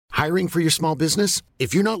Hiring for your small business?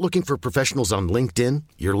 If you're not looking for professionals on LinkedIn,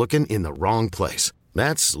 you're looking in the wrong place.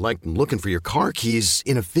 That's like looking for your car keys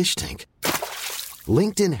in a fish tank.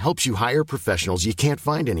 LinkedIn helps you hire professionals you can't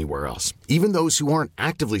find anywhere else, even those who aren't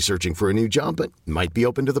actively searching for a new job but might be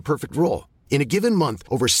open to the perfect role. In a given month,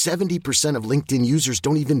 over 70% of LinkedIn users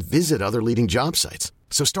don't even visit other leading job sites.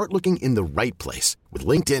 So start looking in the right place. With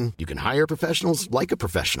LinkedIn, you can hire professionals like a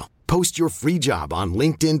professional. Post your free job on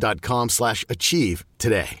linkedin.com/achieve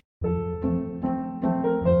today.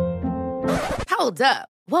 Hold up.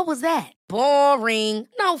 What was that? Boring.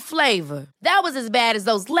 No flavor. That was as bad as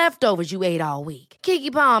those leftovers you ate all week.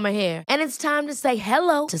 Keke Palmer here. And it's time to say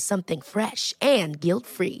hello to something fresh and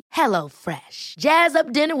guilt-free. Hello Fresh. Jazz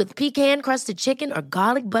up dinner with pecan-crusted chicken or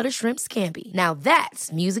garlic butter shrimp scampi. Now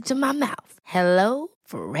that's music to my mouth. Hello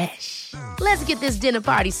Fresh. Let's get this dinner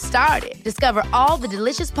party started. Discover all the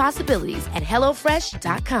delicious possibilities at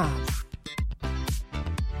hellofresh.com.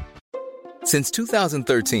 Since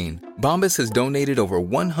 2013, Bombas has donated over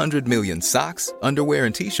 100 million socks, underwear,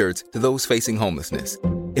 and T-shirts to those facing homelessness.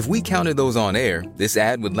 If we counted those on air, this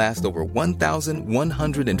ad would last over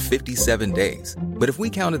 1,157 days. But if we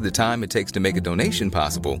counted the time it takes to make a donation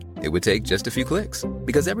possible, it would take just a few clicks.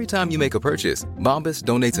 Because every time you make a purchase, Bombas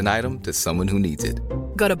donates an item to someone who needs it.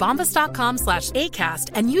 Go to bombas.com/ACAST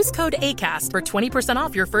and use code ACAST for 20%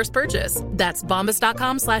 off your first purchase. That's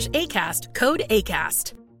bombas.com/ACAST, code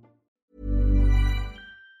ACAST.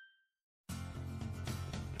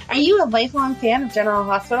 Are you a lifelong fan of General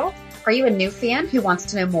Hospital? Are you a new fan who wants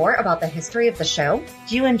to know more about the history of the show?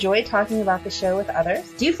 Do you enjoy talking about the show with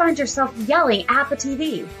others? Do you find yourself yelling at the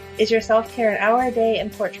TV? Is your self-care an hour a day in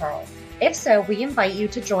Port Charles? If so, we invite you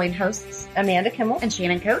to join hosts Amanda Kimmel and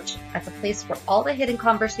Shannon Coach at the place where all the hidden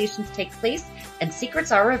conversations take place and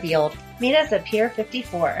secrets are revealed. Meet us at Pier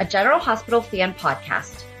 54, a General Hospital fan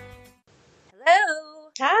podcast. Hello.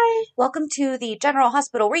 Hi. Welcome to the General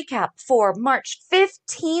Hospital recap for March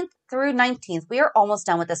 15th through 19th. We are almost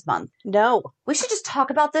done with this month. No. We should just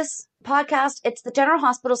talk about this podcast. It's the General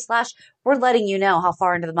Hospital / we're letting you know how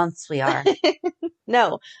far into the months we are.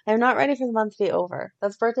 No, I'm not ready for the month to be over.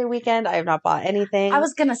 That's birthday weekend. I have not bought anything. I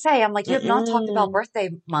was going to say, I'm like, you have not talked about birthday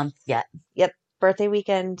month yet. Yep. Birthday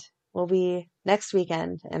weekend will be next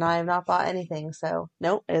weekend, and I have not bought anything. So,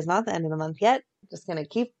 nope, it is not the end of the month yet. Just going to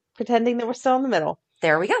keep pretending that we're still in the middle.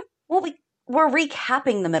 There we go. Well, we're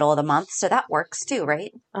recapping the middle of the month, so that works too,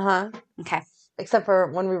 right? Uh-huh. Okay. Except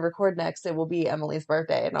for when we record next, it will be Emily's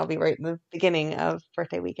birthday, and I'll be right in the beginning of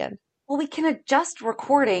birthday weekend. Well, we can adjust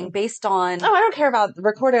recording based on... Oh, I don't care about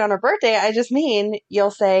recording on her birthday. I just mean you'll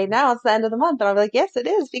say, now it's the end of the month. And I'll be like, yes, it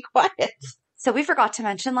is. Be quiet. So we forgot to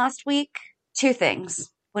mention last week 2 things.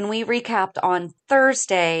 When we recapped on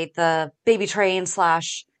Thursday, the Baby Train /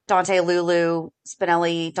 Dante, Lulu,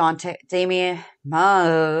 Spinelli, Dante, Damien,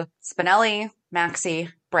 Spinelli, Maxie,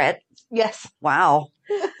 Britt. Yes. Wow.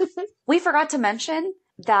 We forgot to mention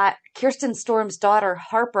that Kirsten Storm's daughter,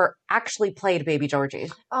 Harper, actually played Baby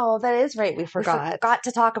Georgie. Oh, that is right. We forgot. We forgot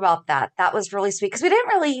to talk about that. That was really sweet. Because we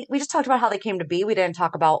just talked about how they came to be. We didn't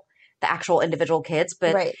talk about the actual individual kids.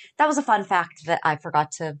 But That was a fun fact that I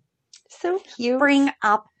forgot to bring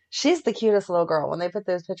up. She's the cutest little girl. When they put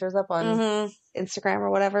those pictures up on Instagram or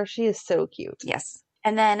whatever, she is so cute. Yes.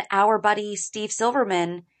 And then our buddy Steve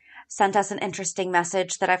Silverman sent us an interesting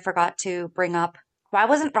message that I forgot to bring up. Why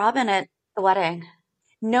wasn't Robin at the wedding?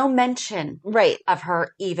 No mention of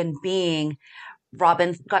her even being.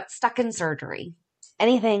 Robin got stuck in surgery.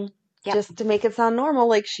 Anything. Yep. Just to make it sound normal,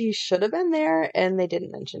 like she should have been there, and they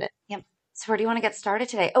didn't mention it. Yep. So where do you want to get started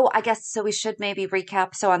today? Oh, I guess so we should maybe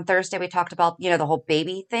recap. So on Thursday, we talked about, the whole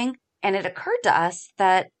baby thing. And it occurred to us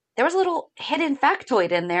that there was a little hidden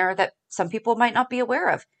factoid in there that some people might not be aware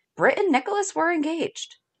of. Britt and Nicholas were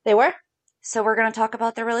engaged. They were? So we're going to talk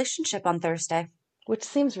about their relationship on Thursday. Which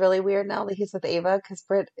seems really weird now that he's with Ava, because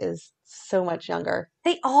Britt is so much younger.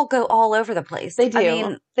 They all go all over the place. They do. I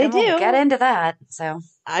mean, they do. We'll get into that. So,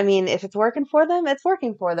 I mean, if it's working for them, it's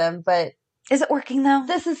working for them. But is it working though?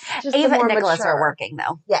 This is just Ava more and Nicholas mature. are working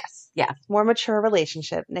though. Yes. Yeah. More mature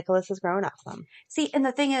relationship. Nicholas has grown up some. See, and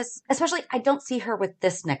the thing is, especially, I don't see her with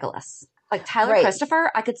this Nicholas. Like Tyler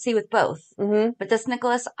Christopher, I could see with both. Mm-hmm. But this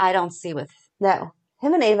Nicholas, I don't see with. No.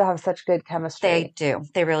 Him and Ava have such good chemistry. They do.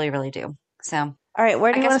 They really, really do. So. All right,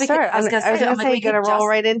 where do you want to start? I was going to say, you're going to roll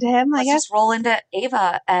right into him, I guess? Let's just roll into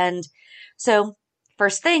Ava. And so,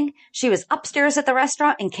 first thing, she was upstairs at the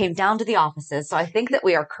restaurant and came down to the offices. So I think that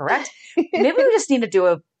we are correct. Maybe we just need to do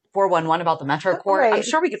a 411 about the Metro Court. Right. I'm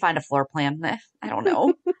sure we could find a floor plan. I don't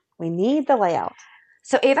know. We need the layout.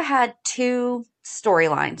 So Ava had 2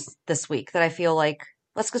 storylines this week that I feel like,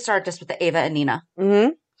 let's go start just with the Ava and Nina. Mm-hmm.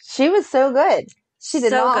 She was so good. She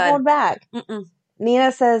did So not good. hold back. Mm-mm.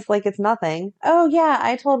 Nina says, like, it's nothing. Oh, yeah,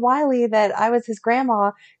 I told Wiley that I was his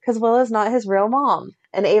grandma because Willow's not his real mom.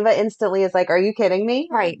 And Ava instantly is like, are you kidding me?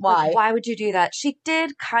 Right. Why? Like, why would you do that? She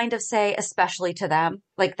did kind of say, especially to them,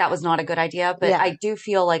 like that was not a good idea. But Yeah. I do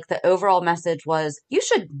feel like the overall message was, you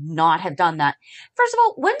should not have done that. First of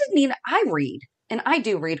all, when did Nina, I read, and I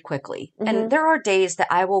do read quickly. Mhm. And there are days that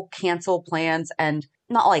I will cancel plans and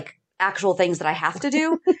not like actual things that I have to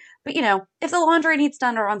do. But, you know, if the laundry needs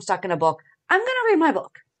done or I'm stuck in a book, I'm going to read my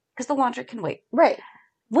book because the laundry can wait. Right.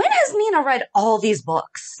 When has Nina read all these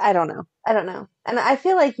books? I don't know. And I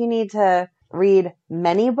feel like you need to read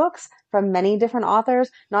many books from many different authors,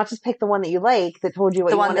 not just pick the one that you like that told you what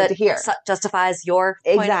The you one wanted that to hear. justifies your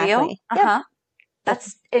point of view. Exactly. Yep. Uh-huh.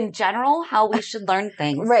 That's in general how we should learn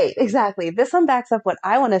things. Right, exactly. This one backs up what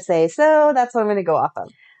I want to say, so that's what I'm going to go off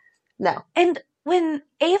of. No. And when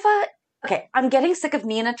Ava, okay, I'm getting sick of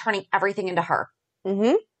Nina turning everything into her.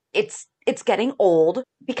 Mm-hmm. It's getting old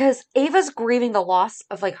because Ava's grieving the loss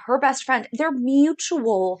of like her best friend. They're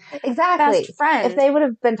mutual Exactly. best friends. If they would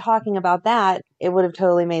have been talking about that, it would have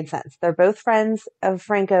totally made sense. They're both friends of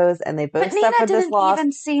Franco's and they both But Nina suffered this didn't loss.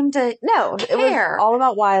 even seem to No, it care. was all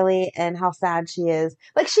about Wiley and how sad she is.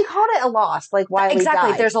 Like, she called it a loss, like Wiley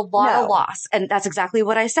Exactly. died. There's a lot No. of loss. And that's exactly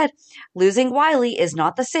what I said. Losing Wiley is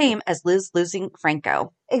not the same as Liz losing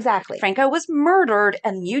Franco. Exactly. Franco was murdered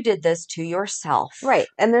and you did this to yourself. Right.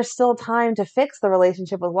 And there's still time to fix the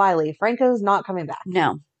relationship with Wiley. Franco's not coming back.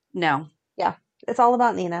 No. Yeah. It's all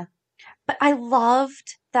about Nina. But I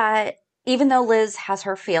loved that even though Liz has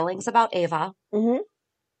her feelings about Ava, Mm-hmm.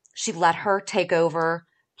 she let her take over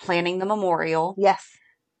planning the memorial. Yes.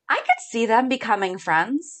 I could see them becoming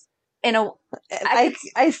friends.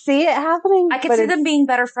 I see it happening. I could but see it's them being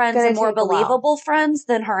better friends gonna and more take a while. believable friends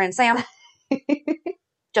than her and Sam.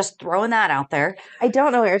 Just throwing that out there. I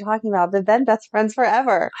don't know what you're talking about. They've been best friends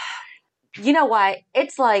forever. You know why?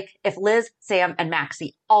 It's like if Liz, Sam, and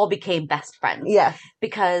Maxie all became best friends. Yes.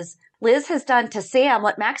 Because Liz has done to Sam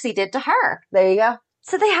what Maxie did to her. There you go.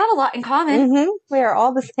 So they have a lot in common. Mm-hmm. We are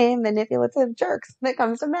all the same manipulative jerks when it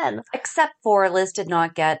comes to men. Except for Liz did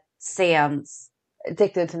not get Sam's.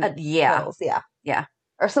 Addicted to Yeah. pills. Yeah. Yeah.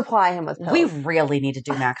 Or supply him with pills. We really need to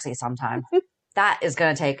do Maxie sometime. That is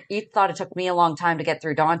going to take, you thought it took me a long time to get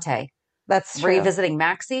through Dante. That's true. Revisiting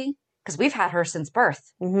Maxie, because we've had her since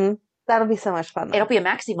birth. Mm-hmm. That'll be so much fun. Though. It'll be a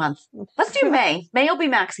Maxie month. Let's do May. May will be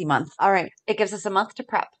Maxie month. All right. It gives us a month to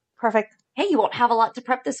prep. Perfect. Hey, you won't have a lot to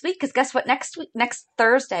prep this week because guess what? Next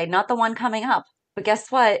Thursday, not the one coming up, but guess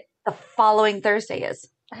what? The following Thursday is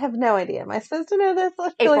I have no idea. Am I supposed to know this? I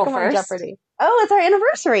feel April like I'm on 1st. Jeopardy. Oh, it's our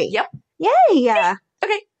anniversary. Yep. Yay. Yeah.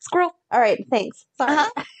 Okay, squirrel. All right. Thanks. Sorry.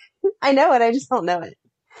 Uh-huh. I know it. I just don't know it.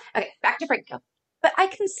 Okay, back to Franco. But I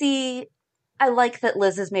can see, I like that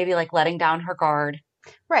Liz is maybe like letting down her guard.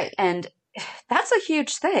 Right. And that's a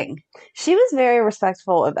huge thing. She was very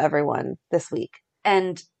respectful of everyone this week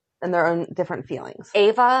And and their own different feelings.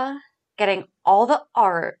 Ava getting all the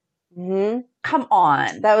art. Mm-hmm. Come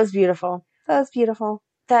on. That was beautiful. That was beautiful.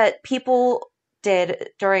 That people did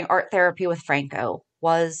during art therapy with Franco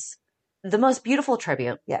was the most beautiful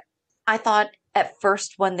tribute. Yeah. I thought at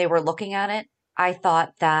first when they were looking at it, I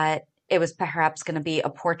thought that it was perhaps going to be a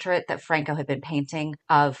portrait that Franco had been painting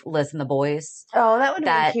of Liz and the boys Oh, that would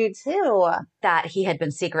have That- been cute too. that he had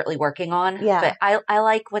been secretly working on. Yeah. But I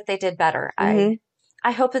like what they did better. Mhm.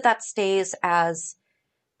 I hope that stays as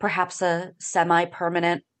perhaps a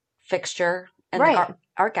semi-permanent fixture in Right. the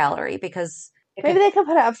art gallery because it Maybe could- they could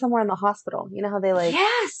put it up somewhere in the hospital. You know how they like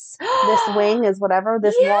yes, this wing is whatever.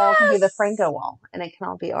 This wall can be the Yes! Franco wall, and it can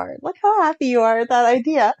all be art. Look how happy you are at that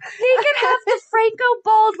idea. They could have the Franco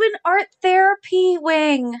Baldwin art therapy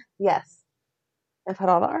wing, Yes, and put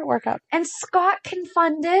all the artwork up. and Scott can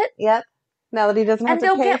fund it. Yep. Now that he doesn't have And to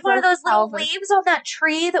they'll pay get one for of those little housing. leaves on that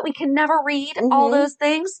tree that we can never read. All Mhm. those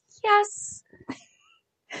things. Yes.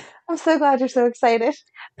 I'm so glad you're so excited.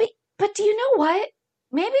 But do you know what?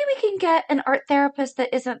 Maybe we can get an art therapist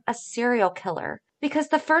that isn't a serial killer. Because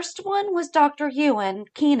the first one was Dr. Ewan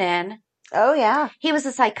Keenan. Oh yeah. He was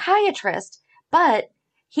a psychiatrist, but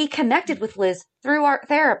he connected with Liz through art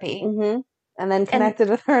therapy. Mm-hmm. And then connected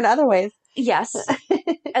with her in other ways. Yes.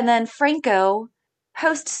 And then Franco,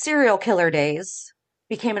 post serial killer days,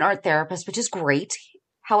 became an art therapist, which is great.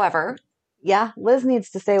 However, Yeah, Liz needs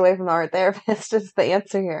to stay away from the art therapist. Is the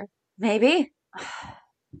answer here? maybe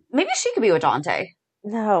she could be with Dante.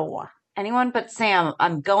 No, Anyone but Sam.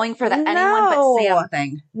 I'm going for the anyone No. but Sam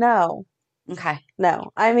thing. no, Okay.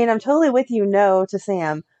 no. I mean, I'm totally with you. No to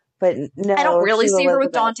Sam, but no. I don't really to see her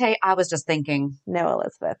with Elizabeth. Dante. I was just thinking, No,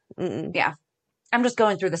 Elizabeth. Mm-mm. I'm just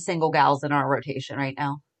going through the single gals in our rotation right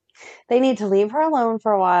now. They need to leave her alone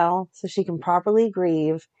for a while so she can properly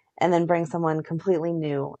grieve and then bring someone completely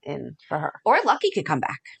new in for her. Or Lucky could come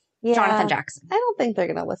back. Yeah, Jonathan Jackson. I don't think they're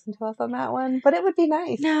going to listen to us on that one, but it would be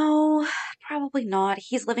nice. No, probably not.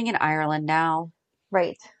 He's living in Ireland now.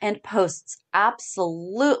 Right. And posts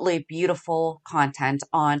absolutely beautiful content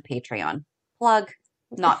on Patreon. Plug,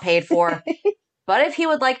 not paid for. But if he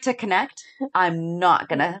would like to connect, I'm not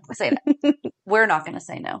going to say no. We're not going to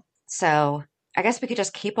say no. So I guess we could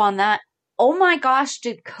just keep on that. Oh my gosh,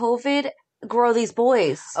 did COVID grow these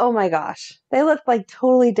boys? Oh my gosh. They look like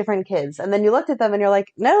totally different kids. And then you looked at them and you're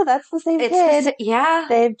like, no, that's the same kid. Yeah.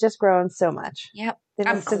 They've just grown so much. Yep.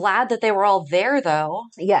 I'm glad that they were all there, though.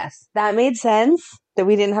 Yes. That made sense that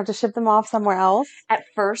we didn't have to ship them off somewhere else. At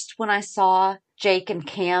first, when I saw Jake and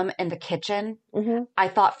Cam in the kitchen, I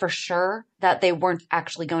thought for sure that they weren't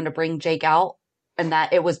actually going to bring Jake out and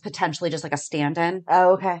that it was potentially just like a stand-in.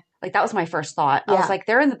 Oh, okay. Like, that was my first thought. Yeah. I was like,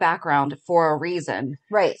 they're in the background for a reason.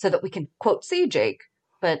 Right. So that we can, quote, see Jake,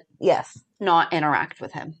 but yes, not interact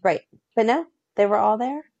with him. Right. But no, they were all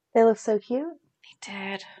there. They look so cute. They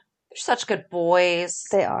did. They're such good boys.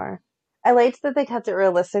 They are. I liked that they kept it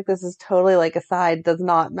realistic. This is totally like a side, does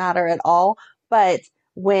not matter at all. But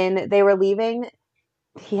when they were leaving,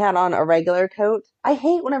 he had on a regular coat. I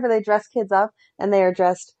hate whenever they dress kids up and they are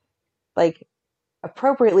dressed like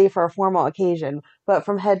appropriately for a formal occasion, but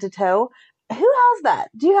from head to toe. Who has that?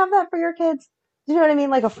 Do you have that for your kids? Do you know what I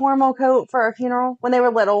mean? Like a formal coat for a funeral when they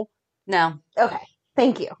were little? No. Okay.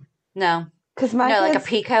 Thank you. No. Because my kids, like a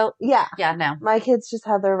pea coat? Yeah. Yeah, no. My kids just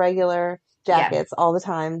have their regular jackets all the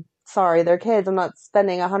time. Sorry, they're kids. I'm not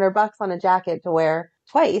spending $100 on a jacket to wear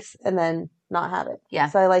twice and then not have it. Yeah.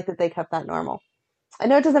 So I like that they kept that normal. I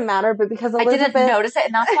know it doesn't matter, but because Elizabeth... I didn't notice it,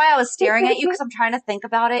 and that's why I was staring at you, because I'm trying to think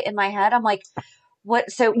about it in my head. I'm like,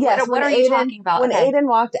 what? So yes, what are you talking about? When Aiden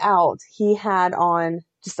walked out, he had on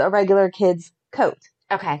just a regular kid's coat.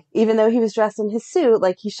 Okay. Even though he was dressed in his suit,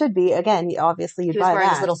 like he should be. Again, obviously you'd buy that. He was wearing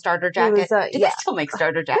his little starter jacket. Do they still make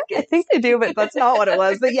starter jackets? I think they do, but that's not what it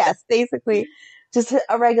was. But yes, basically just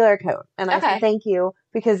a regular coat. And I said thank you,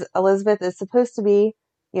 because Elizabeth is supposed to be,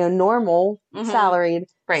 normal, salaried.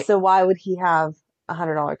 Right. So why would he have a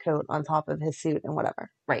 $100 coat on top of his suit and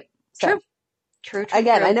whatever? Right. So, True.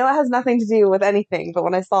 Again, I know it has nothing to do with anything, but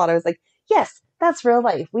when I saw it, I was like, yes, that's real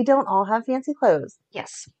life. We don't all have fancy clothes.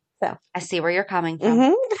 Yes. So I see where you're coming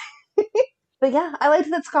from. But yeah, I liked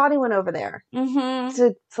that Scotty went over there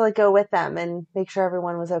to like go with them and make sure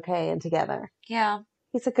everyone was okay and together. Yeah.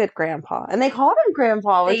 He's a good grandpa. And they called him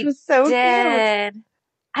grandpa, which was so cute.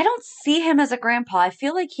 I don't see him as a grandpa. I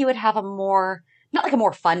feel like he would have a more, not like a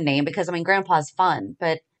more fun name, because I mean, grandpa's fun,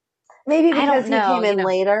 but maybe because he came in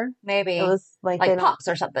later. Maybe. It was like Pops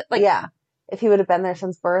or something. Like, yeah. If he would have been there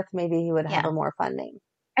since birth, maybe he would have a more fun name.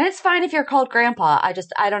 And it's fine if you're called grandpa.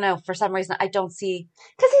 I don't know. For some reason, I don't see.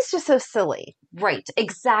 Because he's just so silly. Right.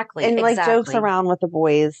 Exactly. And like jokes around with the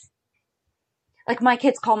boys. Like my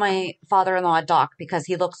kids call my father-in-law Doc because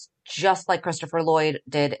he looks just like Christopher Lloyd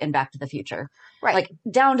did in Back to the Future. Right. Like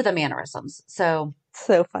down to the mannerisms. So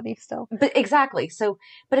funny still. But exactly. So,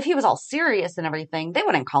 but if he was all serious and everything, they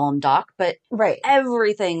wouldn't call him Doc, but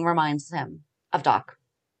everything reminds him of Doc.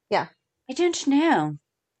 Yeah. I don't know.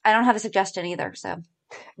 I don't have a suggestion either, so.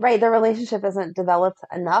 Right. Their relationship isn't developed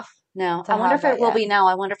enough. No. I wonder if it will be now.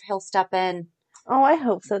 I wonder if he'll step in. Oh, I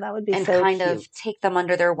hope so. That would be so cute. And kind of take them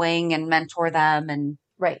under their wing and mentor them. And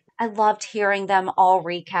right. I loved hearing them all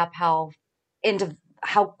recap how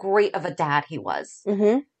great of a dad he was.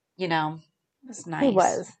 Mm-hmm. It was nice. He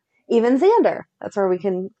was. Even Xander. That's where we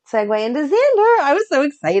can segue into Xander. I was so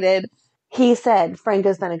excited. He said,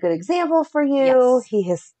 Franco's been a good example for you. Yes. He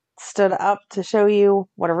has stood up to show you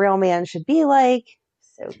what a real man should be like.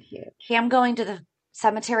 So cute. Cam going to the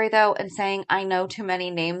cemetery, though, and saying, I know too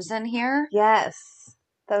many names in here. Yes.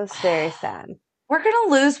 That was very sad. We're going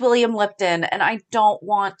to lose William Lipton, and I don't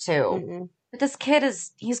want to. Mm-mm. But this kid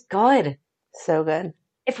he's good. So good.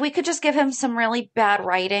 If we could just give him some really bad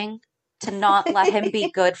writing to not let him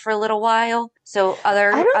be good for a little while, so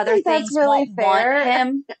other things really won't want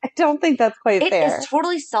him. I don't think that's quite fair. It is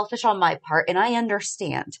totally selfish on my part, and I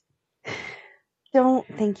understand. Don't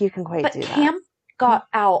think you can quite do that. But Cam got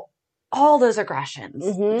out all those aggressions,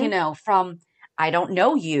 from, I don't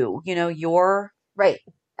know you, you're... Right.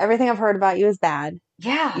 Everything I've heard about you is bad.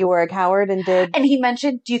 Yeah. You were a coward and did... And he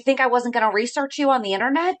mentioned, do you think I wasn't going to research you on the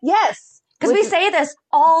internet? Yes. Because we say this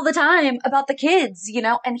all the time about the kids,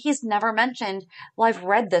 and he's never mentioned, well, I've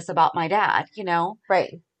read this about my dad,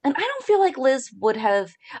 Right. And I don't feel like Liz would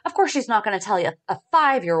have, of course she's not going to tell you a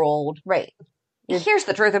 5-year-old. Right. Here's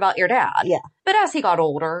the truth about your dad. Yeah. But as he got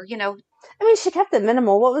older, I mean, she kept it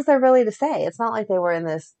minimal. What was there really to say? It's not like they were in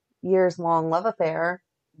this years-long love affair.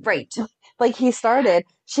 Right. Like he started.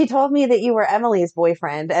 She told me that you were Emily's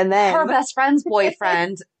boyfriend, and then Her best friend's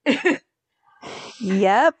boyfriend.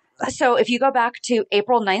 Yep. So if you go back to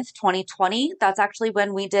April 9th, 2020, that's actually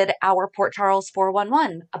when we did our Port Charles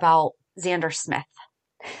 411 about Xander Smith.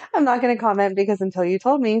 I'm not going to comment because until you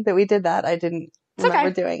told me that we did that, I didn't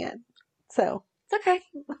remember doing it. So it's okay.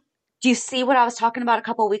 Do you see what I was talking about a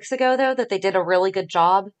couple of weeks ago, though, that they did a really good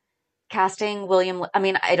job casting William? I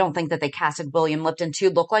mean, I don't think that they casted William Lipton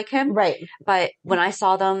to look like him. Right. But when I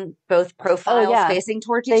saw them both profiles facing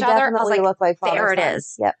towards each other, I was like, look like there it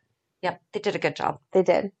is. Yep. Yep. They did a good job. They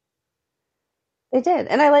did. They did.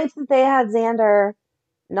 And I liked that they had Xander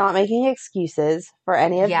not making excuses for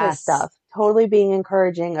any of his stuff. Totally being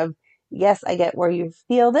encouraging of, yes, I get where you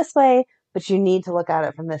feel this way, but you need to look at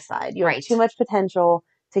it from this side. You have too much potential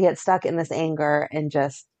to get stuck in this anger and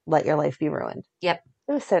just let your life be ruined. Yep.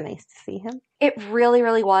 It was so nice to see him. It really,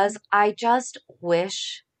 really was. I just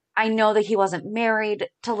wish, I know that he wasn't married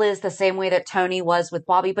to Liz the same way that Tony was with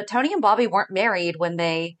Bobby, but Tony and Bobby weren't married when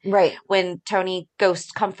when Tony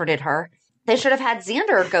ghost comforted her. They should have had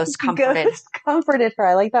Xander ghost comforted. Ghost comforted her.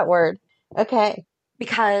 I like that word. Okay.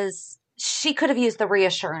 Because she could have used the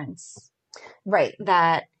reassurance. Right.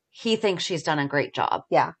 That he thinks she's done a great job.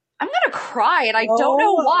 Yeah. I'm going to cry and I don't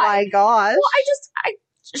know why. Oh my gosh. Well,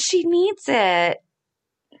 she needs it.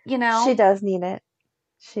 You know? She does need it.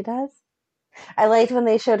 She does. I liked when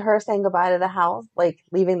they showed her saying goodbye to the house, like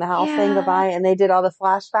leaving the house, saying goodbye, and they did all the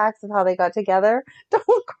flashbacks of how they got together.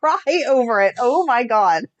 Don't cry over it. Oh my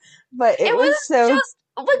God. But it was so just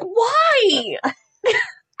like, why?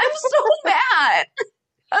 I'm so mad.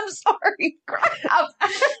 I'm sorry. Crap.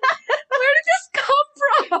 Where did this come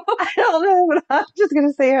from? I don't know, but I'm just going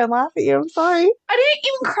to sit here and laugh at you. I'm sorry. I didn't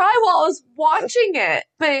even cry while I was watching it,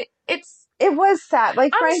 but it was sad.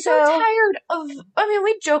 Like, I'm so tired of, I mean,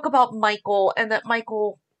 we joke about Michael and that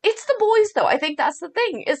Michael, it's the boys though. I think that's the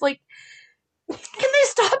thing is like, can they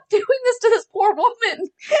stop doing this to this poor woman?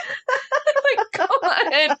 Oh my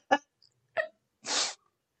God.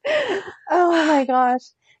 Oh my gosh.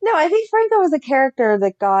 No, I think Franco was a character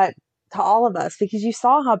that got to all of us because you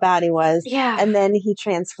saw how bad he was. Yeah. And then he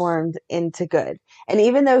transformed into good. And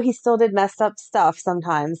even though he still did messed up stuff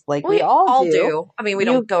sometimes, like we all do. I mean, we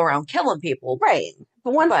don't go around killing people. Right.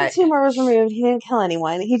 But once the tumor was removed, he didn't kill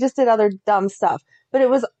anyone. He just did other dumb stuff. But it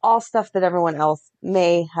was all stuff that everyone else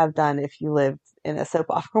may have done if you lived in a soap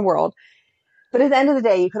opera world. But at the end of the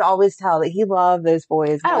day, you could always tell that he loved those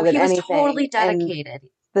boys more than anything. He was totally dedicated. And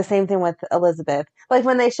the same thing with Elizabeth. Like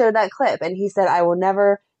when they showed that clip and he said, I will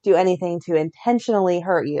never do anything to intentionally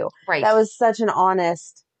hurt you. Right. That was such an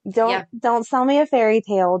honest, don't sell me a fairy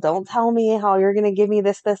tale. Don't tell me how you're going to give me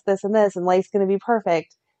this, this, this, and this, and life's going to be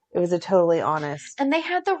perfect. It was a totally honest And they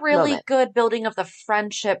had the really good building of the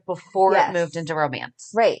friendship before it moved into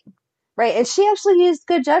romance. Right. Right. And she actually used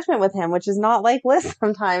good judgment with him, which is not like Liz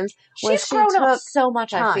sometimes. She's grown up so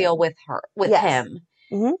much, I feel, with him.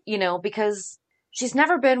 Mm-hmm. You know, because she's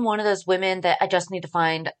never been one of those women that I just need to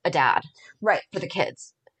find a dad. Right. For the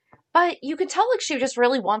kids. But you could tell like she just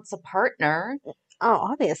really wants a partner. Oh,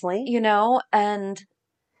 obviously. You know, and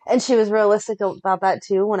she was realistic about that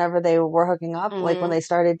too whenever they were hooking up. Mm-hmm. Like when they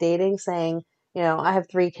started dating, saying, you know, I have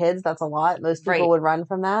 3 kids. That's a lot. Most people would run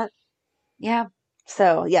from that. Yeah.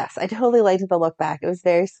 So, yes, I totally liked the look back. It was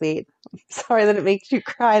very sweet. I'm sorry that it makes you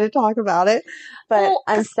cry to talk about it, but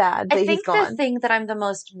I'm sad that he's gone. I think the thing that I'm the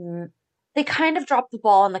most, they kind of dropped the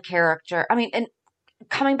ball on the character. I mean, and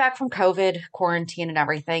coming back from COVID, quarantine and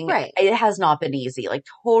everything, it has not been easy. Like,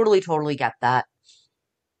 totally get that.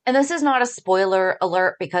 And this is not a spoiler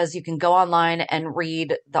alert because you can go online and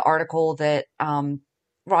read the article that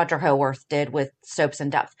Roger Howarth did with Soaps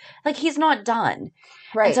in Depth. Like, he's not done.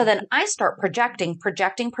 Right. And so then I start projecting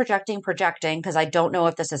because I don't know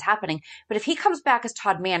if this is happening. But if he comes back as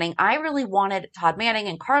Todd Manning, I really wanted Todd Manning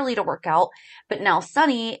and Carly to work out. But now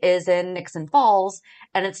Sonny is in Nixon Falls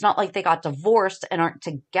and it's not like they got divorced and aren't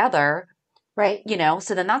together. Right. You know,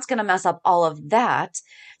 so then that's going to mess up all of that.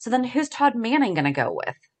 So then who's Todd Manning going to go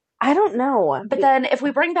with? I don't know. But then if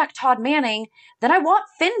we bring back Todd Manning, then I want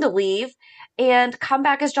Finn to leave and come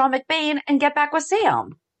back as John McBain and get back with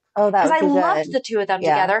Sam. Oh, that would be good. Because I loved the two of them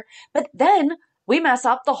together. But then we mess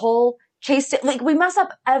up the whole chase. Like, we mess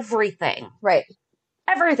up everything. Right.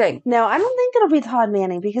 Everything. No, I don't think it'll be Todd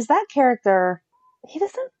Manning because that character, he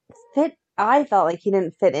doesn't fit. I felt like he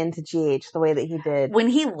didn't fit into GH the way that he did. When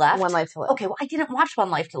he left? One Life to Live. Okay, well, I didn't watch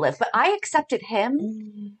One Life to Live, but I accepted him.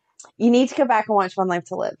 You need to go back and watch One Life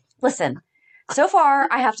to Live. Listen. So far,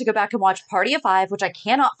 I have to go back and watch Party of Five, which I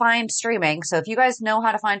cannot find streaming. So if you guys know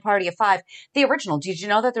how to find Party of Five, the original, did you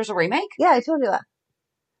know that there's a remake? Yeah, I told you that.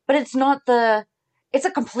 But it's not it's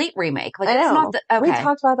a complete remake. Like, I it's know. not okay. We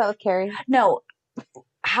talked about that with Carrie. No.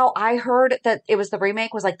 How I heard that it was the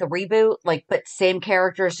remake was like the reboot, like, but same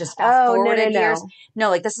characters, just fast forwarded years.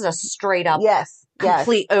 No, like, this is a straight up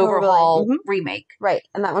complete overhaul remake. Right.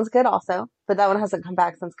 And that one's good also. But that one hasn't come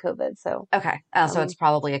back since COVID, so. Okay. So it's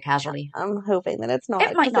probably a casualty. I'm hoping that it's not.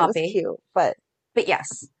 It might not be. Cute, but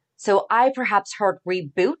yes. So I perhaps heard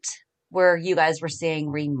reboot where you guys were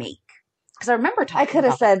saying remake. Because I remember talking I could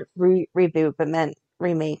have said reboot, but meant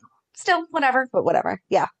remake. Still, whatever. But whatever.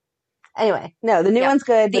 Yeah. Anyway, no, the new one's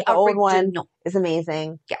good, but the old one is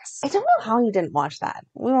amazing. Yes. I don't know how you didn't watch that.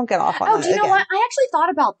 We won't get off on that. Oh, do you know what? I actually thought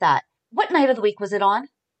about that. What night of the week was it on?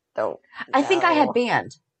 I think I had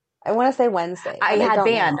band. I want to say Wednesday. I had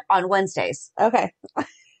band on Wednesdays. Okay.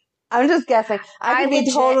 I'm just guessing. I could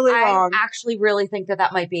be totally wrong. I actually really think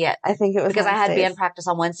that might be it. I think it was because Wednesdays. I had band practice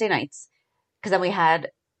on Wednesday nights. Because then we had,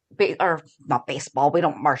 or not baseball. We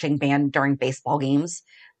don't marching band during baseball games.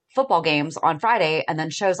 Football games on Friday and then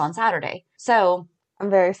shows on Saturday. So I'm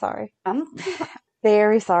very sorry. I'm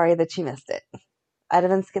very sorry that you missed it. I'd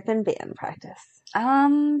have been skipping band practice.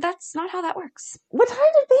 That's not how that works. What time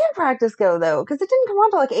did band practice go though? Because it didn't come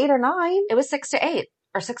on till like 8 or 9. It was 6 to 8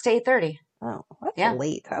 or 6 to 8:30. Oh, that's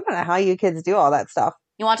late. I don't know how you kids do all that stuff.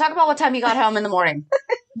 You want to talk about what time you got home in the morning?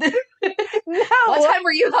 No. What time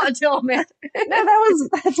were you on till, man? No,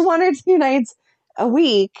 that's 1 or 2 nights a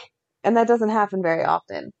week, and that doesn't happen very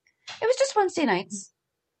often. It was just Wednesday nights.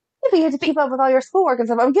 Yeah, but you had to keep up with all your schoolwork and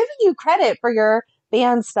stuff. I'm giving you credit for your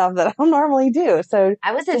band stuff that I don't normally do. So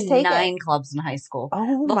I was in 9 clubs in high school.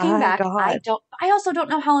 Oh, looking back, God. I also don't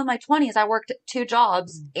know how in my 20s I worked 2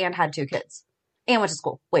 jobs and had 2 kids and went to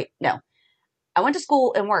school. Wait, no. I went to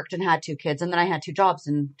school and worked and had 2 kids, and then I had 2 jobs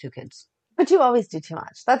and 2 kids. But you always do too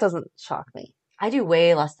much. That doesn't shock me. I do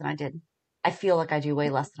way less than I did. I feel like I do way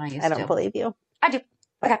less than I used to. I don't believe you. I do.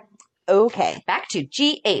 Okay. Okay. Back to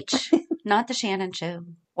GH, not the Shannon show.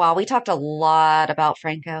 Wow, we talked a lot about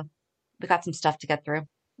Franco. We got some stuff to get through.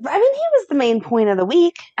 I mean, he was the main point of the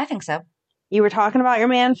week. I think so. You were talking about your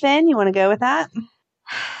man, Finn. You want to go with that?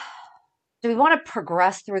 Do we want to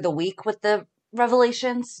progress through the week with the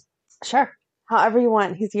revelations? Sure. However you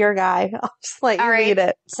want. He's your guy. I'll just let you read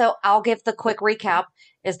it. So I'll give the quick recap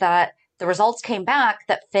is that the results came back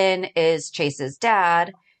that Finn is Chase's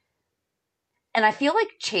dad. And I feel like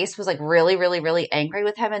Chase was like really, really, really angry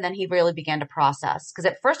with him. And then he really began to process. Because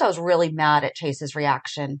at first I was really mad at Chase's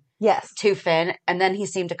reaction to Finn. And then he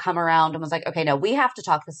seemed to come around and was like, okay, no, we have to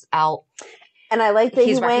talk this out. And I like that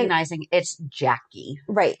he's recognizing it's Jackie.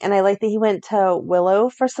 Right. And I like that he went to Willow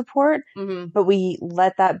for support. Mm-hmm. But we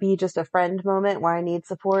let that be just a friend moment where I need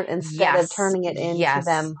support instead of turning it into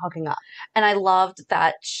them hooking up. And I loved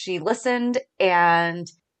that she listened, and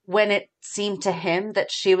when it seemed to him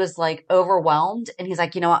that she was like overwhelmed and he's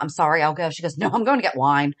like, you know what, I'm sorry, I'll go. She goes, no, I'm going to get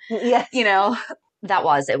wine. Yes. You know,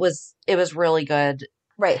 it was really good.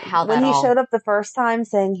 Right. When he showed up the first time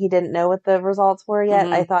saying he didn't know what the results were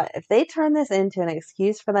yet, I thought if they turn this into an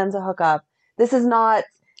excuse for them to hook up, this is not,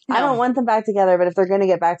 I don't want them back together, but if they're going to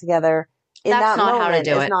get back together in that moment,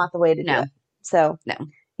 it's not the way to do it. So,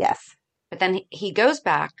 yes. But then he goes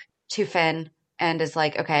back to Finn and is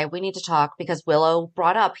like, okay, we need to talk because Willow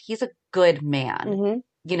brought up he's a good man,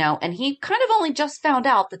 you know, and he kind of only just found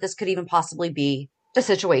out that this could even possibly be the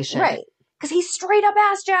situation. Right. Because he straight up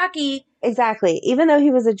asked Jackie. Exactly. Even though he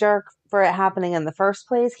was a jerk for it happening in the first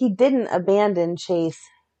place, he didn't abandon Chase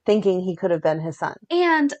thinking he could have been his son.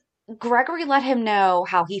 And Gregory let him know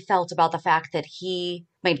how he felt about the fact that he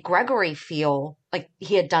made Gregory feel like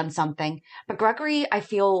he had done something. But Gregory, I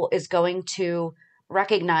feel, is going to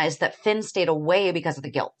recognize that Finn stayed away because of the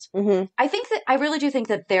guilt. Mm-hmm. I really do think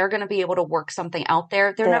that they're going to be able to work something out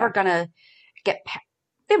there. They're never going to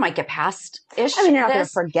they might get past-ish. I mean, you're not going to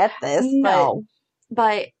forget this. No.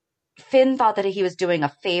 But Finn thought that he was doing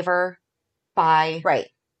a favor by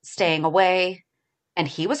staying away, and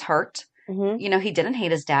he was hurt. Mm-hmm. You know, he didn't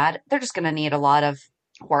hate his dad. They're just going to need a lot of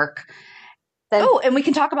work. And we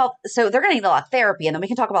can talk about, so they're going to need a lot of therapy, and then we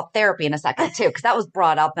can talk about therapy in a second too, because that was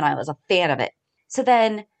brought up and I was a fan of it. So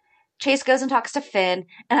then Chase goes and talks to Finn,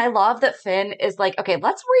 and I love that Finn is like, okay,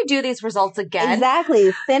 let's redo these results again.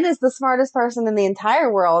 Exactly. Finn is the smartest person in the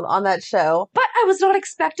entire world on that show. But I was not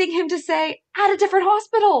expecting him to say, at a different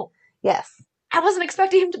hospital. Yes. I wasn't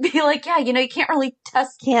expecting him to be like, yeah, you know, you can't really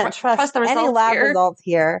trust the results any lab results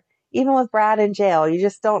here. Even with Brad in jail, you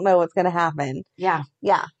just don't know what's going to happen. Yeah.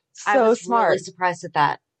 Yeah. So I was smart. Really surprised at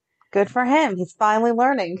that. Good for him. He's finally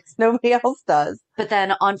learning because nobody else does. But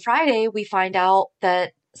then on Friday, we find out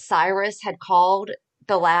that Cyrus had called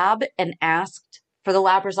the lab and asked for the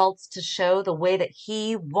lab results to show the way that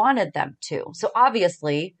he wanted them to. So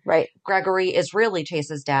obviously, Right. Gregory is really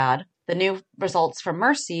Chase's dad. The new results from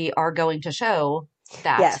Mercy are going to show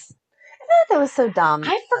that. Yes. I feel like that was so dumb.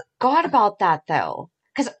 I forgot about that though.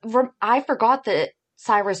 Because I forgot that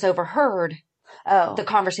Cyrus overheard the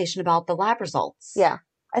conversation about the lab results. Yeah.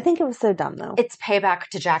 I think it was so dumb though. It's payback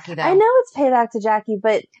to Jackie though. I know it's payback to Jackie,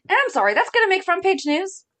 but... And I'm sorry, that's going to make front page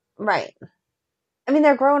news. Right. I mean,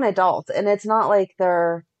 they're grown adults, and it's not like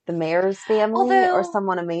they're the mayor's family or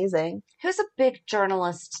someone amazing. Who's a big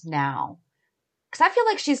journalist now? Because I feel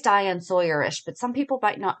like she's Diane Sawyer-ish, but some people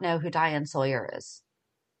might not know who Diane Sawyer is.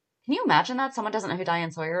 Can you imagine that? Someone doesn't know who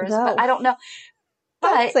Diane Sawyer is? No. But I don't know.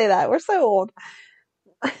 Don't say that. We're so old.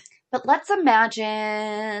 But let's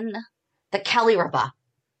imagine the Kelly Ripa.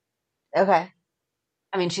 Okay.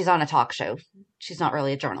 I mean, she's on a talk show. She's not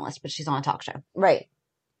really a journalist, but she's on a talk show. Right.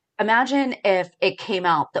 Imagine if it came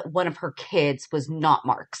out that one of her kids was not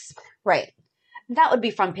Mark's. Right. That would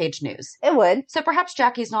be front page news. It would. So perhaps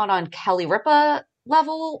Jackie's not on Kelly Ripa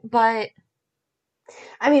level, but...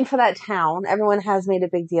 I mean, for that town, everyone has made a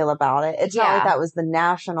big deal about it. It's not like that was the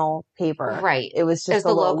national paper. Right. It was just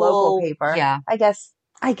a local paper. Yeah. I guess.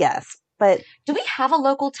 But... Do we have a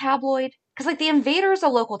local tabloid? Because, like, The Invader is a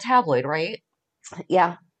local tabloid, right?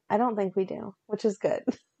 Yeah. I don't think we do, which is good.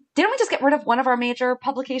 Didn't we just get rid of one of our major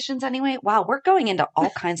publications anyway? Wow, we're going into all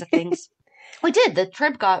kinds of things. We did. The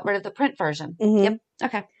Trib got rid of the print version. Mm-hmm. Yep.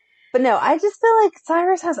 Okay. But no, I just feel like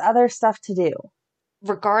Cyrus has other stuff to do.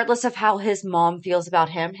 Regardless of how his mom feels about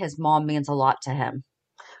him, his mom means a lot to him.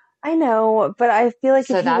 I know, but I feel like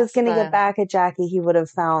if he was going to get back at Jackie, he would have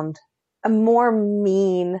found a more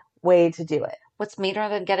mean way to do it. What's meaner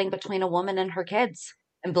than getting between a woman and her kids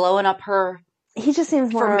and blowing up her... He just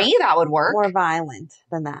seems more... For me, that would work. More violent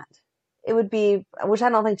than that. It would be... Which I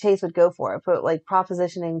don't think Chase would go for it, but like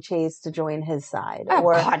propositioning Chase to join his side. Oh,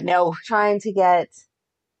 or God, no. Trying to get,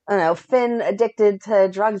 I don't know, Finn addicted to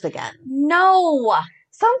drugs again. No.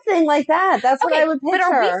 Something like that. That's what I would picture. But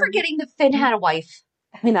are we forgetting that Finn had a wife?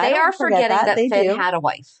 I mean, they are forgetting that Finn had a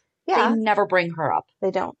wife. Yeah. They never bring her up.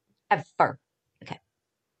 They don't. Ever. Okay.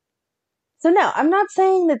 So no, I'm not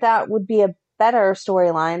saying that that would be a better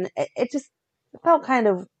storyline. It just felt kind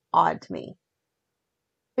of odd to me.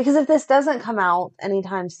 Because if this doesn't come out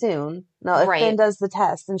anytime soon, if Finn does the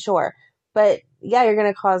test, then sure. But yeah, you're going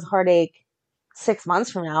to cause heartache 6 months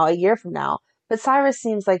from now, a year from now. But Cyrus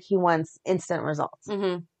seems like he wants instant results.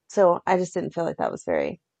 Mm-hmm. So I just didn't feel like that was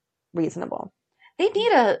very reasonable. They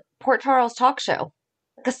need a Port Charles talk show.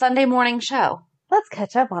 Like a Sunday morning show. Let's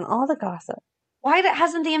catch up on all the gossip. Why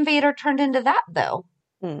hasn't The Invader turned into that, though?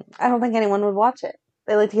 I don't think anyone would watch it.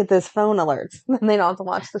 They like to get those phone alerts. Then they don't have to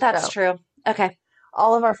watch the show. That's true. Okay.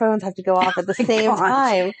 All of our phones have to go off at the same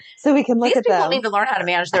time so we can look at them. These people need to learn how to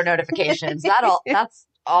manage their notifications. That's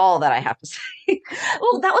all that I have to say.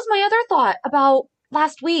 Well, that was my other thought about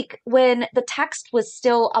last week when the text was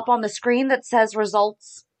still up on the screen that says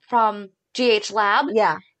results from GH Lab.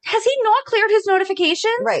 Yeah. Has he not cleared his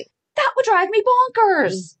notifications? Right. That would drive me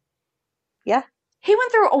bonkers. Yeah. He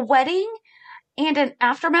went through a wedding and an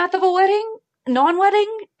aftermath of a wedding,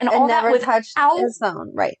 non-wedding, and all never that touched his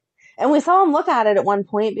phone. Right. And we saw him look at it at one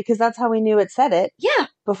point because that's how we knew it said it. Yeah.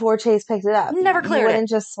 Before Chase picked it up. Never cleared it. He wouldn't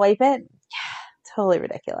just swipe it. Yeah. Totally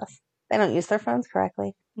ridiculous. They don't use their phones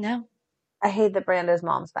correctly. No. I hate that Brando's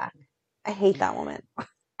mom's back. I hate that woman.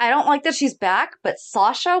 I don't like that she's back, but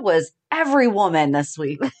Sasha was every woman this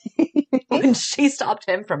week when she stopped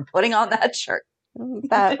him from putting on that shirt.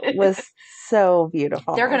 That was so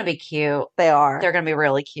beautiful. They're going to be cute. They are. They're going to be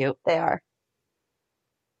really cute. They are.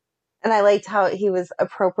 And I liked how he was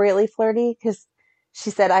appropriately flirty because she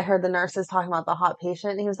said, I heard the nurses talking about the hot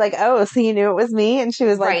patient. And he was like, oh, so you knew it was me? And she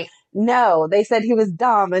was like, no, they said he was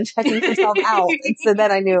dumb and checking himself out. And so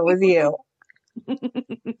then I knew it was you.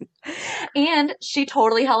 And she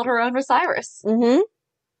totally held her own with Cyrus. Mm-hmm.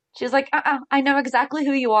 She was like, I know exactly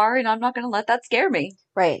who you are and I'm not going to let that scare me.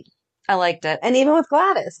 Right. I liked it. And even with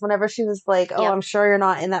Gladys, whenever she was like, oh, I'm sure you're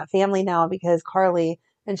not in that family now because Carly.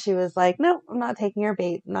 And she was like, no, I'm not taking your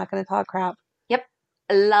bait. I'm not going to talk crap. Yep.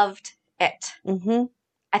 Loved it. Mm-hmm.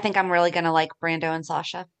 I think I'm really going to like Brando and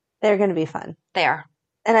Sasha. They're going to be fun. They are.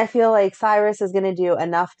 And I feel like Cyrus is going to do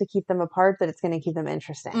enough to keep them apart that it's going to keep them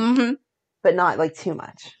interesting. Mm-hmm. But not like too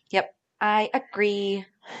much. Yep. I agree.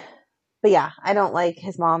 But yeah, I don't like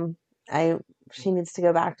his mom. She needs to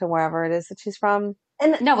go back to wherever it is that she's from.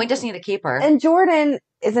 And no, we just need to keep her. And Jordan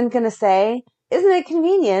isn't going to say, isn't it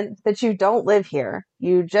convenient that you don't live here?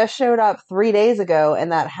 You just showed up 3 days ago,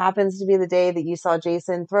 and that happens to be the day that you saw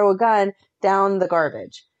Jason throw a gun down the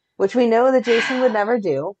garbage, which we know that Jason would never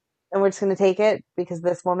do. And we're just going to take it because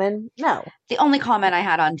this woman? No. The only comment I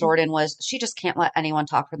had on Jordan was she just can't let anyone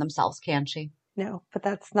talk for themselves, can she? No, but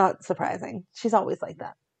that's not surprising. She's always like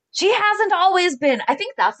that. She hasn't always been. I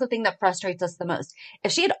think that's the thing that frustrates us the most.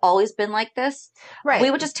 If she had always been like this, Right.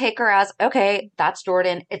 we would just take her as, okay, that's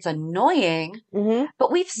Jordan. It's annoying,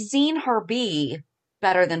 but we've seen her be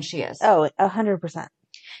better than she is. Oh, 100%.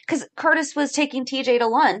 Because Curtis was taking TJ to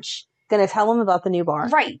lunch. Going to tell him about the new bar.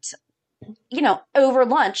 Right. You know, over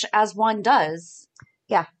lunch, as one does.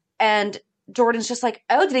 Yeah. And Jordan's just like,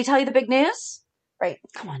 oh, did he tell you the big news? Right.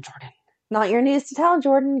 Come on, Jordan. Not your news to tell,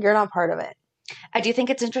 Jordan. You're not part of it. I do think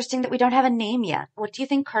it's interesting that we don't have a name yet. What do you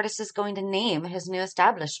think Curtis is going to name his new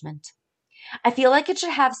establishment? I feel like it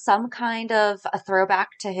should have some kind of a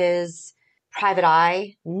throwback to his private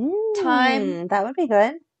eye time. That would be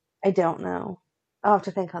good. I don't know. I'll have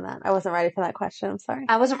to think on that. I wasn't ready for that question. I'm sorry.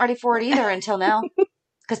 I wasn't ready for it either until now.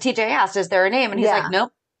 Because TJ asked, is there a name? And he's like,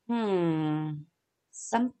 nope.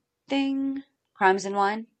 Something? Crimes and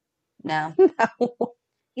Wine? No. No.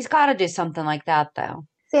 He's got to do something like that, though.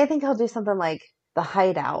 See, I think he'll do something like the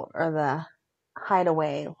hideout or the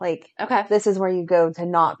hideaway. Like, okay, this is where you go to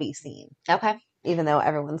not be seen. Okay. Even though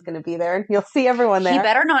everyone's going to be there and you'll see everyone there. He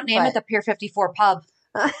better not name it the Pier 54 pub.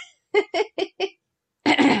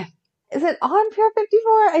 Is it on Pier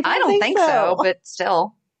 54? I don't think so, but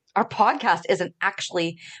still. Our podcast isn't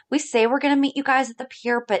actually, we say we're going to meet you guys at the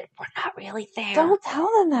pier, but we're not really there. Don't tell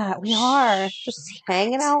them that. We are just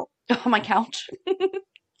hanging out on my couch.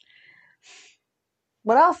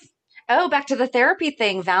 What else? Oh, back to the therapy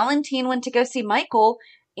thing. Valentine went to go see Michael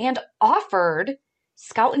and offered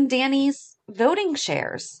Scout and Danny's voting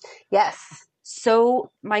shares. Yes.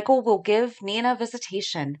 So Michael will give Nina a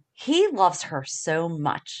visitation. He loves her so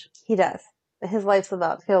much. He does. His life's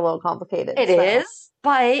about to get a little complicated. It is,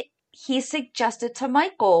 but he suggested to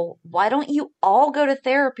Michael, why don't you all go to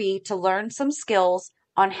therapy to learn some skills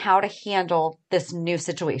on how to handle this new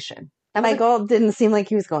situation? Michael didn't seem like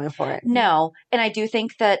he was going for it. No. And I do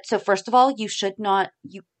think that, so first of all, you should not,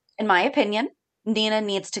 in my opinion, Nina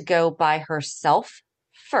needs to go by herself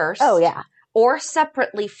first. Oh, yeah. Or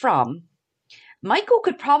separately from. Michael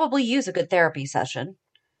could probably use a good therapy session.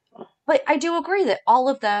 But I do agree that all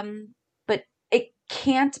of them, but it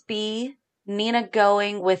can't be Nina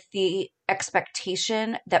going with the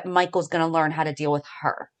expectation that Michael's going to learn how to deal with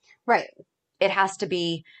her. Right. It has to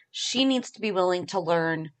be, she needs to be willing to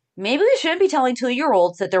learn. Maybe we shouldn't be telling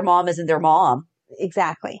 2-year-olds that their mom isn't their mom.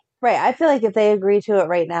 Exactly. Right. I feel like if they agree to it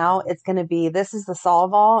right now, it's going to be, this is the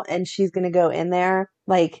solve all. And she's going to go in there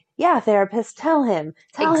like, yeah, therapist, tell him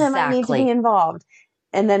I need to be involved.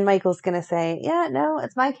 And then Michael's going to say, yeah, no,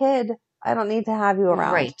 it's my kid. I don't need to have you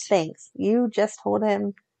around. Right. Thanks. You just told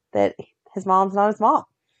him that his mom's not his mom.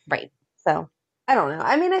 Right. So I don't know.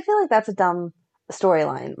 I mean, I feel like that's a dumb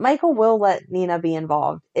storyline. Michael will let Nina be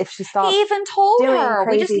involved if she stops. He even told her,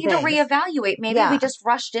 we just need things. to reevaluate. Maybe we just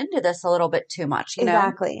rushed into this a little bit too much. You know?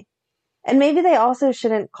 Exactly. And maybe they also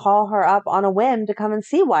shouldn't call her up on a whim to come and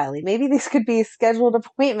see Wiley. Maybe these could be scheduled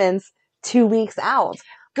appointments 2 weeks out.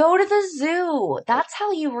 Go to the zoo. That's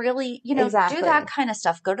how you really, do that kind of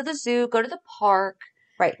stuff. Go to the zoo, go to the park.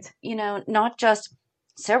 Right. Not just,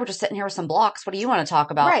 Sarah, we're just sitting here with some blocks. What do you want to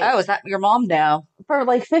talk about? Right. Oh, is that your mom now? For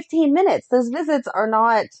like 15 minutes. Those visits are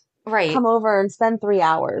not come over and spend 3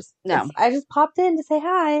 hours. No. I just popped in to say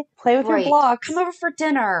hi, play with your blocks. Come over for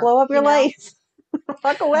dinner. Blow up your life.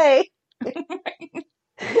 Fuck away.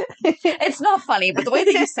 It's not funny, but the way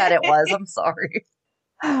that you said it was, I'm sorry.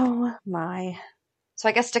 Oh, my. So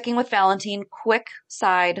I guess sticking with Valentine, quick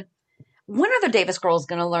side. When are the Davis girls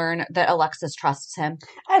going to learn that Alexis trusts him?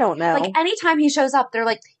 I don't know. Like, anytime he shows up, they're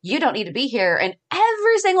like, you don't need to be here. And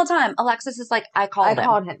every single time, Alexis is like, I called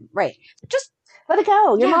him. Right. Just let it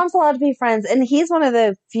go. Your mom's allowed to be friends. And he's one of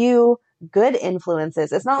the few good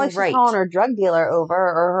influences. It's not like she's calling her drug dealer over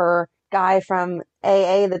or her guy from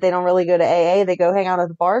AA that they don't really go to AA. They go hang out at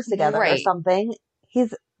the bars together or something.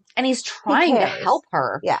 He's trying to help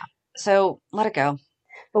her. Yeah. So let it go.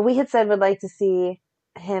 But we had said we'd like to see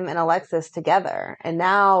him and Alexis together. And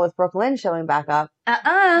now with Brooklyn showing back up,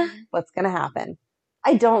 what's going to happen?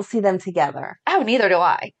 I don't see them together. Oh, neither do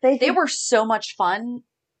I. They were so much fun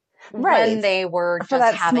when they were just for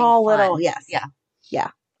that having small fun. Little, yes. Yeah.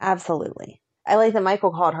 Yeah, absolutely. I like that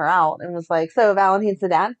Michael called her out and was like, so Valentine's the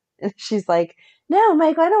dad? And she's like, no,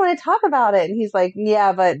 Michael, I don't want to talk about it. And he's like,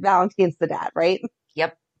 yeah, but Valentine's the dad, right?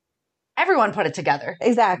 Yep. Everyone put it together.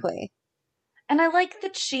 Exactly. And I like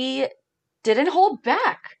that she didn't hold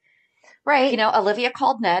back. Right. Olivia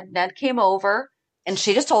called Ned. Ned came over and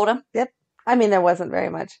she just told him. Yep. I mean, there wasn't very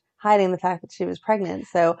much hiding the fact that she was pregnant.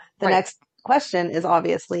 So the next question is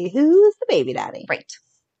obviously, who's the baby daddy? Right.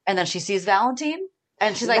 And then she sees Valentine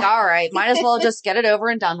and she's like, all right, might as well just get it over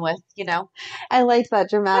and done with, I liked that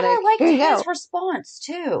dramatic. But I liked Here you his go. response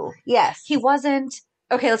too. Yes. He wasn't,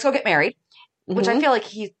 okay, let's go get married, which I Mhm. feel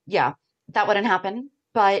like that wouldn't happen.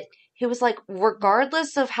 But he was like,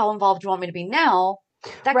 regardless of how involved you want me to be now,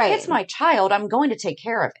 that Right. kid's my child. I'm going to take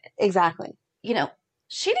care of it. Exactly.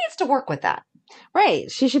 She needs to work with that.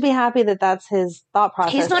 Right. She should be happy that that's his thought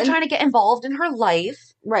process. He's not trying to get involved in her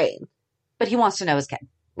life, Right. but he wants to know his kid.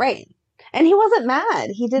 Right. And he wasn't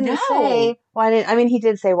mad. He didn't No. say, he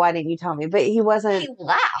did say, why didn't you tell me? But he wasn't He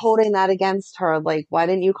laughed. holding that against her. Like, why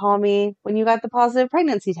didn't you call me when you got the positive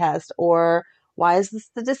pregnancy test? Or why is this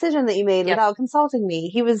the decision that you made Yep. without consulting me?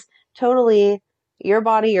 He was totally your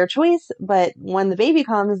body, your choice. But when the baby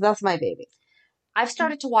comes, that's my baby. I've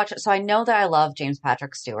started to watch it, so I know that I love James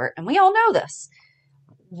Patrick Stewart, and we all know this.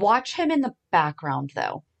 Watch him in the background,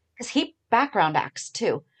 though, because he background acts,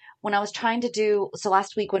 too. When I was trying to so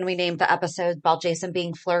last week when we named the episode about Jason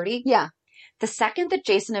being flirty, Yeah. the second that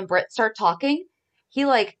Jason and Britt start talking, he,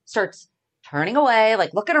 starts turning away,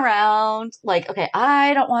 looking around, okay,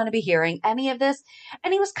 I don't want to be hearing any of this.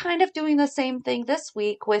 And he was kind of doing the same thing this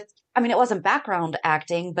week with, it wasn't background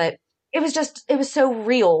acting, but it was so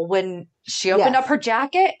real when she opened up her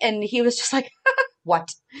jacket and he was just like,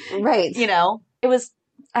 what? Right. It was,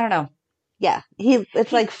 I don't know. Yeah.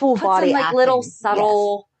 It's like full puts body in, acting. little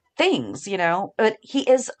subtle things, but he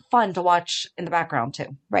is fun to watch in the background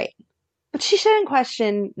too. Right. But she shouldn't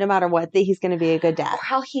question, no matter what, that he's going to be a good dad. Or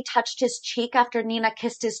how he touched his cheek after Nina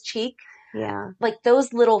kissed his cheek. Yeah.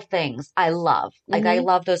 Those little things I love. I Mhm.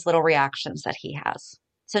 love those little reactions that he has.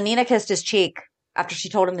 So Nina kissed his cheek after she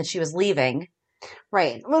told him that she was leaving.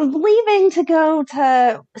 Right. Well, leaving to go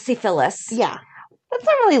to See Phyllis. Yeah. That's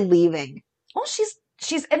not really leaving. Well,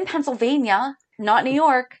 she's in Pennsylvania, not New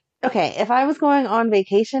York. Okay, if I was going on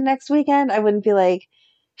vacation next weekend, I wouldn't be like,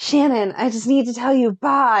 Shannon, I just need to tell you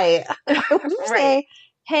bye. I would say,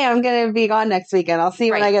 hey, I'm going to be gone next weekend. I'll see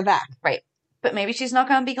you when I get back. Right. But maybe she's not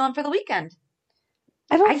going to be gone for the weekend.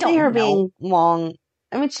 I don't see her know. being long.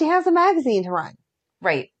 She has a magazine to run.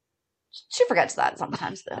 Right. She forgets that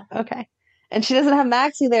sometimes, though. Okay. And she doesn't have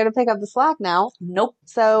Maxie there to pick up the slack now. Nope.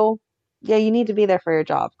 So, yeah, you need to be there for your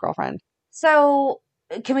job, girlfriend. So,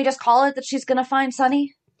 can we just call it that she's going to find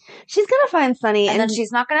Sonny? She's going to find Sonny. And then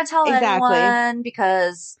she's not going to tell anyone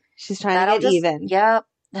because she's trying to get even. Yep.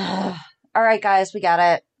 All right, guys, we got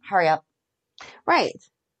it. Hurry up. Right.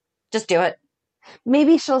 Just do it.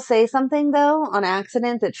 Maybe she'll say something, though, on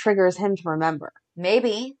accident that triggers him to remember.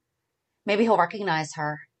 Maybe he'll recognize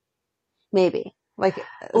her. Maybe. Like,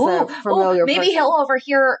 a familiar maybe person. he'll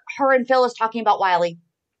overhear her and Phyllis talking about Wiley.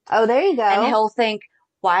 Oh, there you go. And he'll think,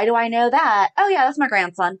 why do I know that? Oh, yeah, that's my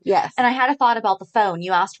grandson. Yes. And I had a thought about the phone.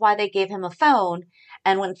 You asked why they gave him a phone.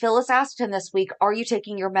 And when Phyllis asked him this week, are you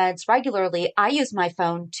taking your meds regularly? I use my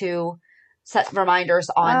phone to set reminders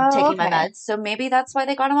on taking my meds. So maybe that's why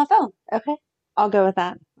they got him a phone. Okay. I'll go with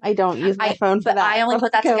that. I don't use my phone for but that. I only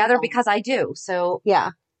put that Let's go together with that. because I do. So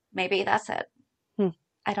yeah, maybe that's it.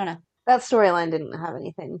 I don't know. That storyline didn't have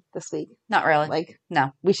anything this week. Not really.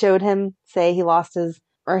 No. We showed him say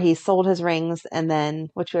he sold his rings and then,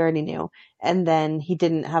 which we already knew, and then he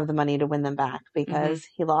didn't have the money to win them back because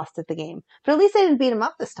he lost at the game. But at least they didn't beat him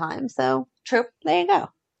up this time. So true. There you go.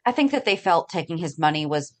 I think that they felt taking his money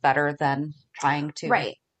was better than trying to.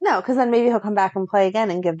 Right. No, because then maybe he'll come back and play again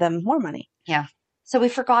and give them more money. Yeah. So we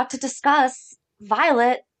forgot to discuss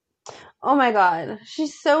Violet. Oh my God.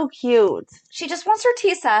 She's so cute. She just wants her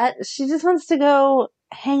tea set. She just wants to go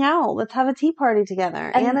hang out. Let's have a tea party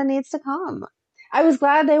together. And Anna needs to come. I was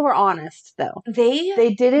glad they were honest, though.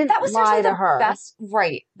 They didn't that was lie to the her. Best,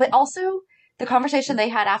 right. But also the conversation they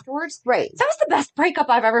had afterwards. Right. That was the best breakup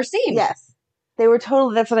I've ever seen. Yes. They were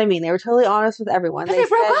that's what I mean. They were totally honest with everyone. They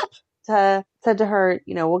broke up. Said to her,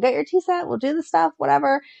 we'll get your tea set. We'll do the stuff,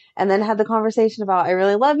 whatever. And then had the conversation about, I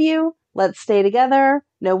really love you. Let's stay together.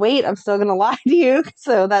 No, wait, I'm still going to lie to you.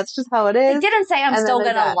 So that's just how it is. They didn't say I'm And still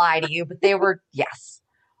then going to lie to you, but they were, yes.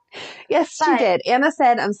 Yes, she did. Anna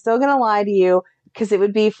said, I'm still going to lie to you because it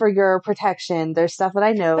would be for your protection. There's stuff that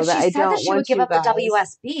I know But that I she said don't that she want would give you up guys.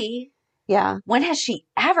 the WSB. Yeah. When has she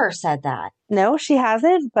ever said that? No, she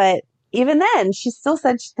hasn't. But even then, she still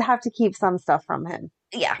said she'd have to keep some stuff from him.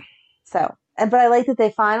 Yeah. So, but I like that they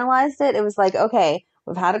finalized it. It was like, okay,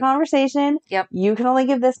 we've had a conversation. Yep. You can only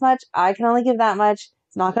give this much. I can only give that much.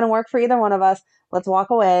 It's not going to work for either one of us. Let's walk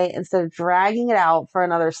away instead of dragging it out for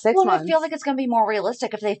another 6 months. I feel like it's going to be more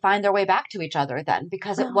realistic if they find their way back to each other then,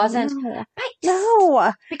 because it wasn't.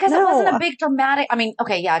 No. Because it wasn't a big dramatic. I mean,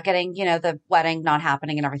 okay, yeah, getting, the wedding not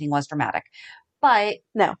happening and everything was dramatic. But.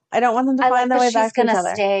 No, I don't want them to find their way back to each other. She's going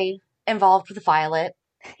to stay involved with Violet.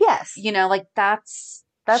 Yes. You know, like That's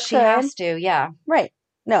she good. has to, yeah. Right.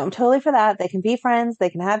 No, I'm totally for that. They can be friends. They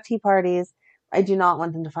can have tea parties. I do not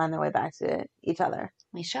want them to find their way back to each other.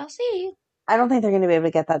 We shall see. I don't think they're going to be able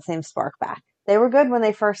to get that same spark back. They were good when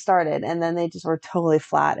they first started, and then they just were totally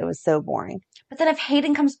flat. It was so boring. But then if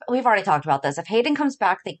Hayden comes, we've already talked about this. If Hayden comes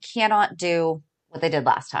back, they cannot do what they did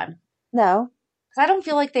last time. No. Because I don't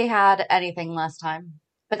feel like they had anything last time.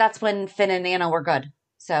 But that's when Finn and Anna were good.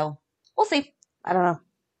 So we'll see. I don't know.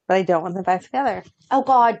 But I don't want them back together. Oh,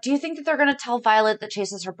 God. Do you think that they're going to tell Violet that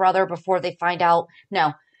Chase is her brother before they find out?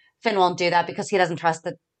 No. Finn won't do that because he doesn't trust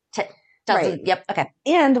the... Right. Yep. Okay.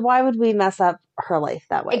 And why would we mess up her life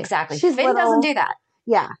that way? Exactly. She's Finn little. doesn't do that.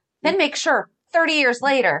 Yeah. Finn makes sure 30 years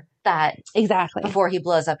later that... Exactly. Before he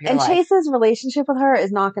blows up your and life. Chase's relationship with her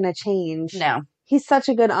is not going to change. No. He's such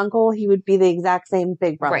a good uncle. He would be the exact same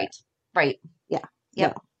big brother. Right. Yeah.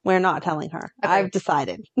 Yep. No, we're not telling her. Agreed. I've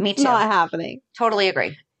decided. Me too. Not happening. Totally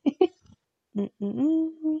agree.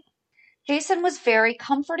 Jason was very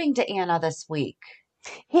comforting to Anna this week.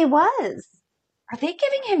 He was. Are they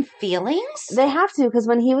giving him feelings? They have to, because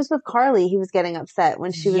when he was with Carly, he was getting upset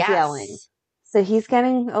when she was yelling. So he's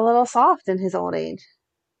getting a little soft in his old age.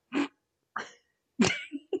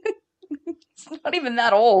 It's not even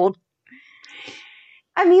that old.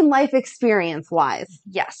 I mean, life experience wise.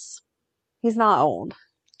 Yes. He's not old.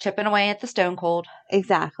 Chipping away at the stone cold.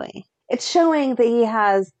 Exactly. It's showing that he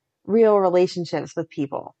has real relationships with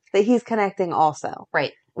people, that he's connecting also.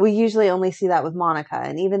 Right. We usually only see that with Monica,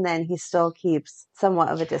 and even then he still keeps somewhat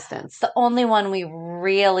of a distance. The only one we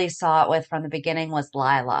really saw it with from the beginning was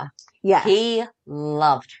Lila. Yes. He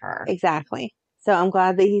loved her. Exactly. So I'm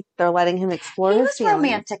glad that they're letting him explore his feelings. He was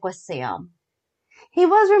romantic with Sam. He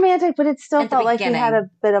was romantic, but it still At the felt like he beginning. had a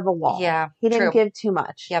bit of a wall. Yeah, He didn't true. give too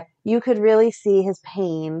much. Yep. You could really see his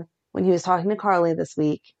pain when he was talking to Carly this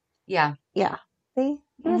week. Yeah. Yeah. See?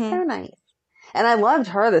 He was so nice. And I loved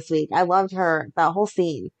her this week. I loved her, that whole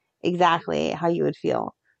scene. Exactly how you would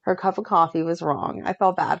feel. Her cup of coffee was wrong. I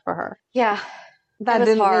felt bad for her. Yeah. That was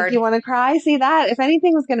didn't hard. make you want to cry? See that? If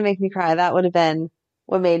anything was going to make me cry, that would have been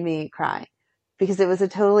what made me cry. Because it was a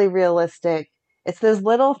totally realistic, it's those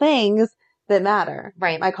little things that matter.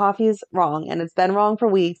 Right. My coffee's wrong, and it's been wrong for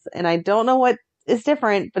weeks, and I don't know what is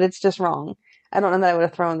different, but it's just wrong. I don't know that I would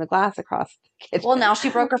have thrown the glass across the kitchen. Well, now she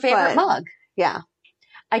broke her favorite mug. Yeah.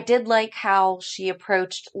 I did like how she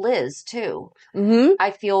approached Liz, too. Mm-hmm.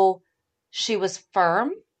 I feel she was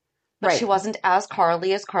firm, but Right. she wasn't as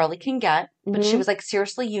Carly can get. But she Mhm. was like,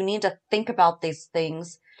 seriously, you need to think about these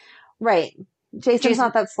things. Right. Jason's Jason-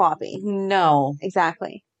 not that sloppy. No,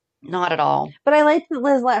 Exactly. not at all. But I like that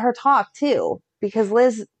Liz let her talk, too. Because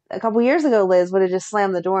Liz, a couple years ago, Liz would have just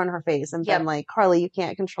slammed the door in her face and Yep. been like, Carly, you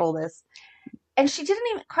can't control this. And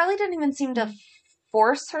Carly didn't even seem to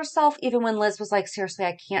force herself, even when Liz was like, seriously,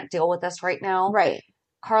 I can't deal with this right now. Right.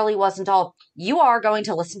 Carly wasn't all, you are going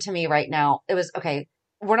to listen to me right now. It was, okay,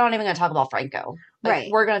 we're not even going to talk about Franco. Like,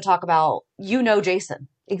 Right. We're going to talk about, Jason,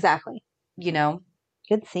 Exactly.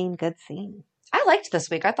 Good scene, good scene. I liked this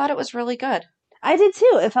week. I thought it was really good. I did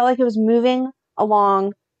too. It felt like it was moving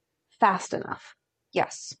along fast enough.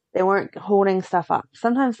 Yes. They weren't holding stuff up.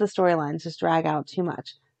 Sometimes the storylines just drag out too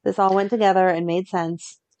much. This all went together and made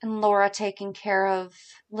sense. And Laura taking care of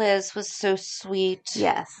Liz was so sweet.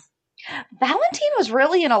 Yes. Valentine was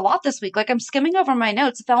really in a lot this week. Like, I'm skimming over my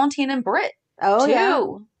notes. Valentine and Britt, Oh, too. yeah.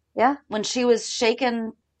 Yeah. When she was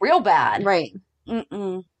shaken real bad. Right.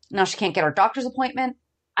 Now she can't get her doctor's appointment.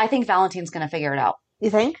 I think Valentine's going to figure it out. You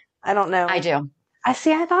think? I don't know. I do. I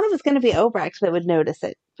thought it was going to be Obrecht that would notice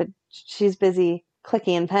it, but she's busy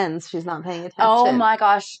clicking in pens. She's not paying attention. Oh my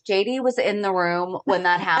gosh. JD was in the room when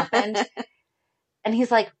that happened. And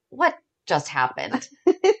he's like, what just happened?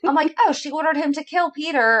 I'm like, oh, she ordered him to kill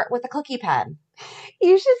Peter with a clicky pen.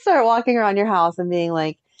 You should start walking around your house and being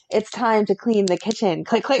like, it's time to clean the kitchen.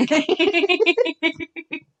 Click, click.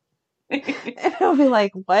 And he'll be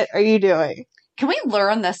like, what are you doing? Can we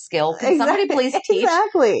learn this skill? Can somebody please teach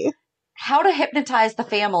Exactly. how to hypnotize the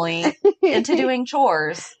family into doing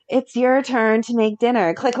chores? It's your turn to make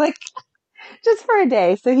dinner. Click, click. Just for a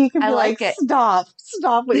day. So he can be I like, like it.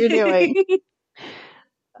 stop what you're doing.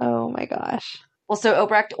 Oh my gosh. Well, so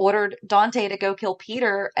Obrecht ordered Dante to go kill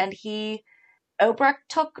Peter, and Obrecht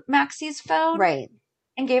took Maxie's phone Right.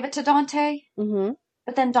 and gave it to Dante. Mm-hmm.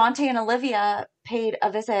 But then Dante and Olivia paid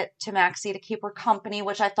a visit to Maxie to keep her company,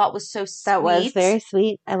 which I thought was so sweet. That was very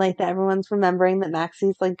sweet. I like that everyone's remembering that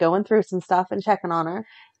Maxie's like going through some stuff and checking on her.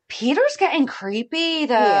 Peter's getting creepy,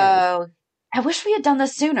 though. I wish we had done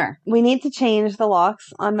this sooner. We need to change the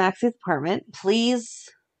locks on Maxie's apartment. Please.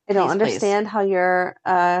 I don't Please, understand how your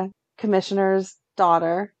commissioner's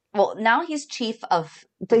daughter Well, now he's chief of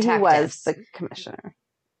But detectives. he was the commissioner.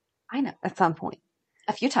 I know. At some point.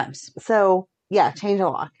 A few times. So, yeah, change the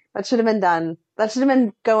lock. That should have been done. That should have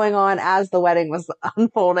been going on as the wedding was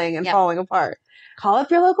unfolding and falling apart. Call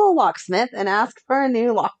up your local locksmith and ask for a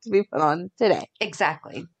new lock to be put on today.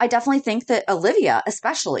 Exactly. I definitely think that Olivia,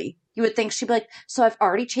 especially, you would think she'd be like, so I've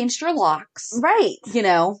already changed your locks. Right. You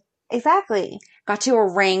know? Exactly. Got you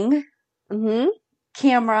a ring. Mm-hmm.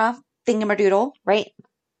 Camera. Thingamadoodle. Right.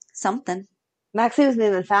 Something. Maxie was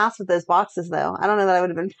moving fast with those boxes, though. I don't know that I would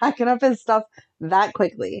have been packing up his stuff that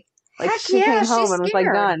quickly. Like, Heck she yeah, came home she's and was like,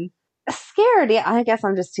 scared. done. Scared? Yeah, I guess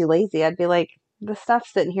I'm just too lazy. I'd be like, the stuff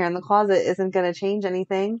sitting here in the closet isn't going to change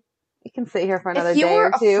anything. It can sit here for another day or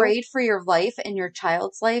two. If you were afraid for your life and your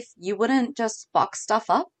child's life, you wouldn't just box stuff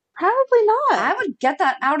up? Probably not. I would get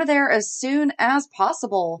that out of there as soon as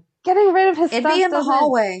possible. Getting rid of his It'd stuff be in the doesn't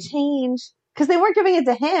hallway. change. Because they weren't giving it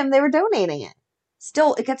to him. They were donating it.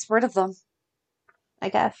 Still, it gets rid of them. I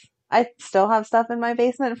guess. I still have stuff in my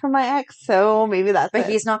basement from my ex, so maybe that's But it.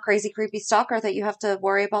 he's not crazy, creepy stalker that you have to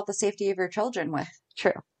worry about the safety of your children with.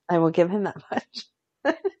 True. I will give him that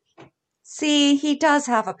much. See, he does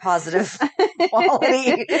have a positive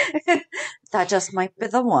quality. That just might be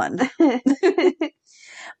the one.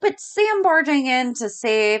 But Sam barging in to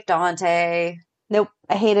save Dante. Nope.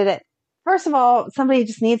 I hated it. First of all, somebody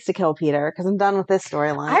just needs to kill Peter because I'm done with this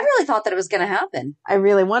storyline. I really thought that it was going to happen. I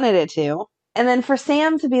really wanted it to. And then for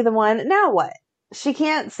Sam to be the one, now what? She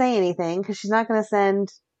can't say anything because she's not going to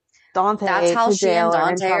send Dante That's how to she jail and or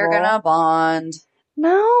in Dante are trouble. going to bond.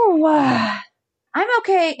 No. I'm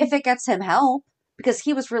okay if it gets him help because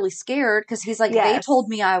he was really scared because he's like, Yes. they told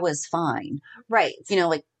me I was fine. Right. You know,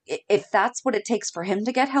 like if that's what it takes for him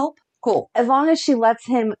to get help, cool. As long as she lets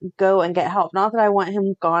him go and get help. Not that I want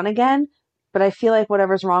him gone again, but I feel like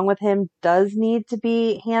whatever's wrong with him does need to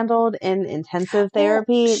be handled in intensive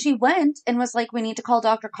therapy. Well, she went and was like, we need to call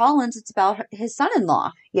Dr. Collins. It's about his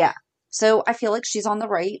son-in-law. Yeah. So I feel like she's on the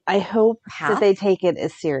right I hope path. that they take it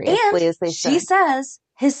as seriously as they should. She says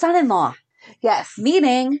his son-in-law, Yes.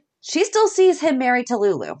 meaning she still sees him married to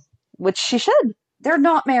Lulu. Which she should. They're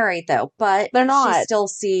not married though, but They're not. she still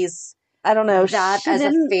sees I don't know. that She as a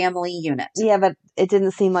didn't- family unit. Yeah, but it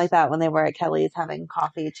didn't seem like that when they were at Kelly's having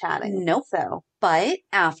coffee chatting. Nope. So But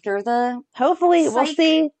after the hopefully we'll Psych.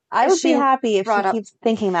 see. I would be She happy if brought she up- keeps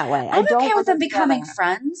thinking that way. I'm I don't okay with want them becoming together.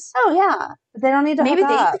 friends. Oh yeah, but they don't need to. Maybe hook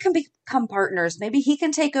they up. can become partners. Maybe he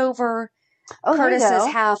can take over Oh, there you Curtis's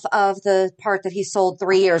go. half of the part that he sold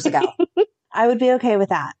 3 years ago. I would be okay with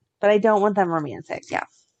that, but I don't want them romantic. Yeah.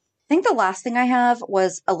 I think the last thing I have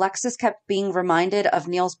was Alexis kept being reminded of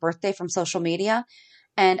Neil's birthday from social media.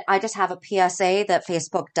 And I just have a PSA that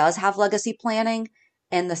Facebook does have legacy planning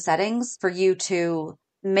in the settings for you to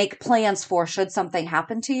make plans for should something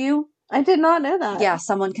happen to you. I did not know that. Yeah,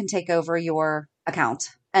 someone can take over your account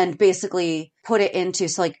and basically put it into,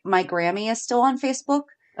 so like my Grammy is still on Facebook,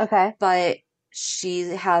 Okay. but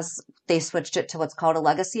they switched it to what's called a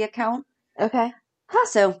legacy account. Okay.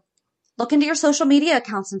 So look into your social media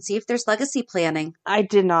accounts and see if there's legacy planning. I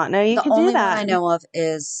did not know you The could only do that. one I know of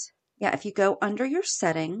is, if you go under your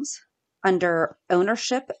settings, under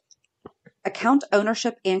ownership, account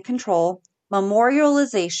ownership and control,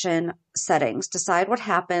 memorialization settings, decide what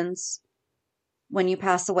happens when you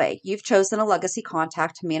pass away. You've chosen a legacy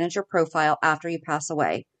contact to manage your profile after you pass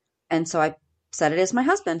away. And so I set it as my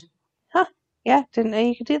husband. Yeah, didn't know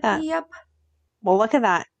you could do that. Yep. Well, look at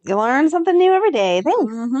that. You learn something new every day. Thanks.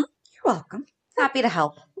 Mm-hmm. You're welcome. Happy to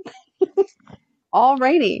help.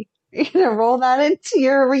 Alrighty. You're going to roll that into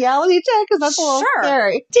your reality check? Because that's a little Sure.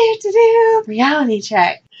 scary. Reality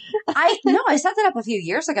check. I set that up a few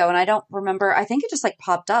years ago and I don't remember. I think it just like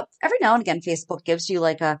popped up. Every now and again, Facebook gives you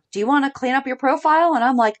like do you want to clean up your profile? And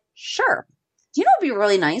I'm like, sure. Do you know what would be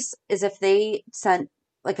really nice is if they sent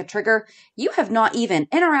like a trigger, you have not even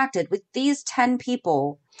interacted with these 10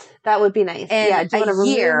 people That would be nice. in Yeah. Do you want to a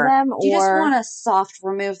remove year. them? Do you just or- want to soft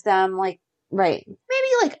remove them? Like Right. maybe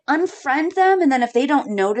like unfriend them. And then if they don't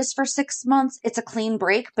notice for 6 months, it's a clean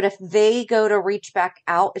break. But if they go to reach back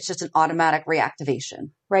out, it's just an automatic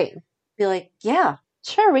reactivation. Right. Be like, yeah,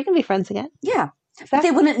 Sure, we can be friends again. yeah. But Exactly.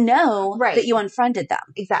 they wouldn't know Right. that you unfriended them.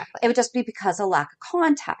 Exactly. It would just be because of lack of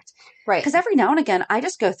contact. Right. Because every now and again, I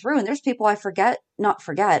just go through and there's people I not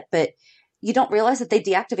forget, but you don't realize that they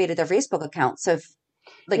deactivated their Facebook account. So if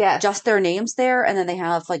Yes. just their name's there and then they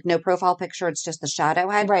have like no profile picture, it's just the shadow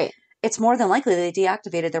head. Right. It's more than likely they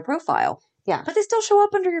deactivated their profile. Yeah. But they still show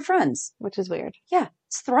up under your friends. Which is weird. Yeah.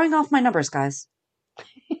 It's throwing off my numbers, guys.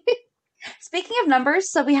 Speaking of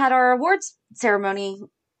numbers, so we had our awards ceremony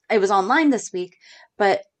it was online this week,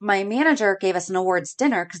 but my manager gave us an awards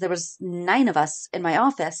dinner because there was 9 of us in my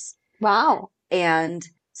office. Wow. And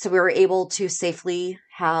so we were able to safely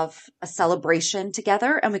have a celebration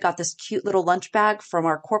together. And we got this cute little lunch bag from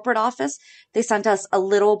our corporate office. They sent us a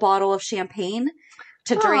little bottle of champagne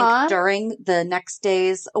to drink during the next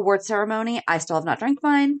day's award ceremony. I still have not drank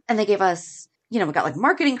mine. And they gave us, we got like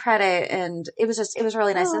marketing credit, and it was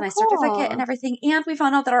really nice. And a certificate and everything. And we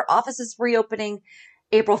found out that our office is reopening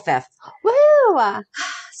April 5th. Woo!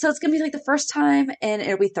 So it's going to be like the first time, and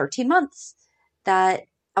it'll be 13 months that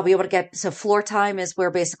I'll be able to get. So floor time is where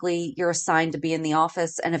basically you're assigned to be in the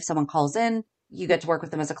office. And if someone calls in, you get to work with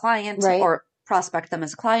them as a client or prospect them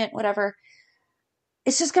as a client, whatever.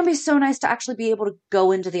 It's just going to be so nice to actually be able to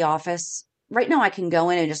go into the office. Right now I can go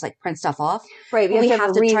in and just like print stuff off. Right. We have to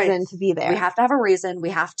have a reason to be there. We have to have a reason. We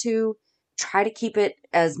have to try to keep it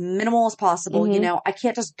as minimal as possible. Mm-hmm. I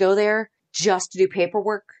can't just go there just to do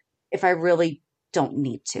paperwork if I really don't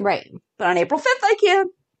need to. Right. But on April 5th, I can.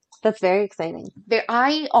 That's very exciting.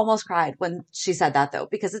 I almost cried when she said that, though,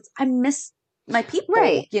 because I miss my people.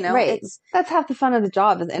 Right. Right. That's half the fun of the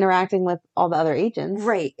job, is interacting with all the other agents.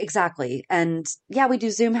 Right. Exactly. And yeah, we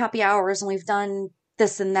do Zoom happy hours, and we've done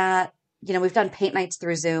this and that. We've done paint nights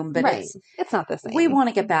through Zoom, but it's not the same. We want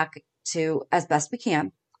to get back to as best we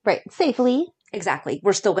can. Right. Safely. Exactly.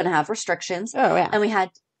 We're still going to have restrictions. Oh, yeah.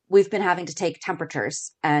 And we've been having to take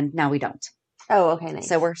temperatures, and now we don't. Oh, okay, nice.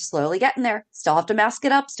 So we're slowly getting there. Still have to mask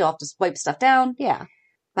it up. Still have to wipe stuff down. Yeah.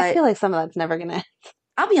 But I feel like some of that's never going to...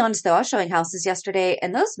 I'll be honest, though. I was showing houses yesterday,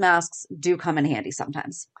 and those masks do come in handy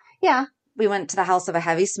sometimes. Yeah. We went to the house of a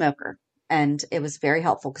heavy smoker, and it was very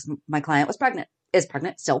helpful because my client is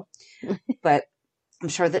pregnant still. But I'm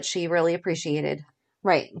sure that she really appreciated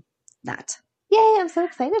that. Yay, I'm so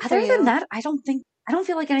excited for you. Other than that, I don't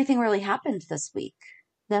feel like anything really happened this week.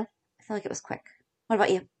 No? I feel like it was quick. What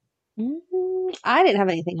about you? I didn't have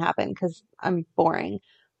anything happen because I'm boring.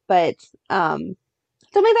 But don't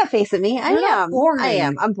make that face at me. I am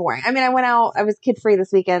boring. I'm boring. I mean, I went out. I was kid free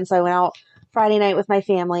this weekend, so I went out Friday night with my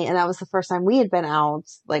family, and that was the first time we had been out,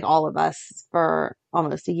 like all of us, for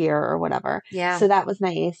almost a year or whatever. Yeah. So that was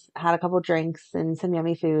nice. Had a couple drinks and some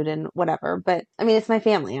yummy food and whatever. But I mean, it's my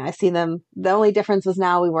family. I see them. The only difference was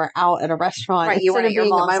now we were out at a restaurant. Right. You were at your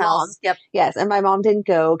mom's house. Yep. Yes. And my mom didn't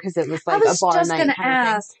go because it was like a bar night. Kind of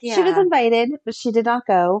thing. Yeah. She was invited, but she did not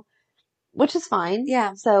go, which is fine.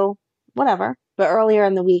 Yeah. So whatever. But earlier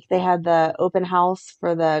in the week, they had the open house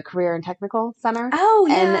for the Career and Technical Center. Oh,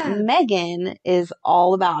 yeah. And Megan is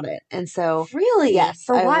all about it. And so... Really? Yes.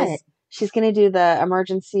 For what? She's going to do the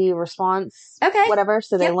emergency response. Okay. Whatever.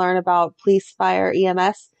 So they learn about police, fire,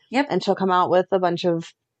 EMS. Yep. And she'll come out with a bunch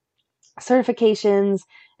of certifications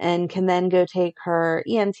and can then go take her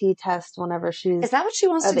EMT test whenever she's... Is that what she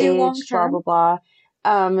wants to do long term? Blah, blah,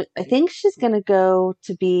 blah. I think she's going to go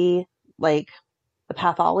to be like... a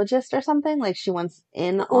pathologist or something, like she wants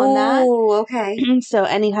in on that. Oh, okay. So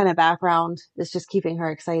any kind of background is just keeping her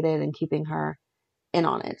excited and keeping her in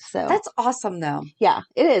on it. So that's awesome, though. Yeah,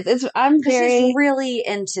 it is. She's really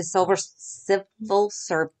into civil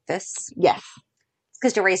service. Yes,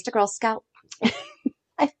 because you raised a Girl Scout.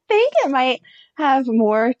 I think it might have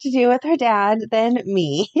more to do with her dad than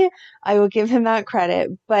me. I will give him that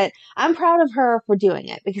credit, but I'm proud of her for doing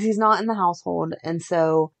it because he's not in the household, and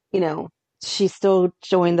so she still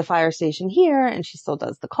joined the fire station here, and she still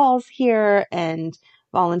does the calls here and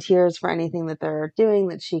volunteers for anything that they're doing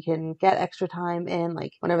that she can get extra time in.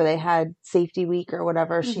 Like whenever they had safety week or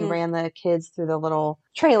whatever, she ran the kids through the little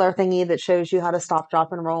trailer thingy that shows you how to stop,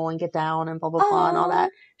 drop, and roll and get down and blah, blah, blah, and all that.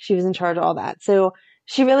 She was in charge of all that. So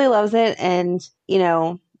she really loves it. And,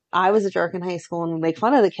 I was a jerk in high school and make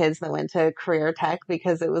fun of the kids that went to career tech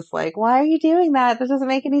because it was like, why are you doing that? That doesn't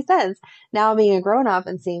make any sense. Now being a grown up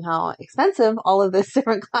and seeing how expensive all of these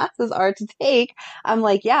different classes are to take, I'm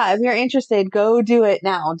like, yeah, if you're interested, go do it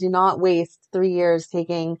now. Do not waste 3 years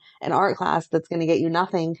taking an art class that's going to get you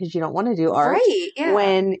nothing because you don't want to do art. Right, yeah.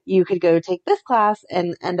 When you could go take this class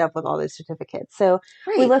and end up with all these certificates. So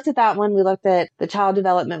we looked at that one. We looked at the child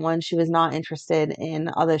development one. She was not interested in,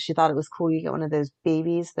 although she thought it was cool. You get one of those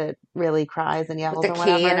babies that really cries and yells with the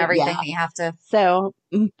key and everything that you have to. So,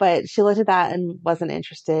 but she looked at that and wasn't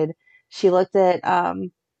interested. She looked at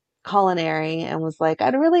culinary and was like,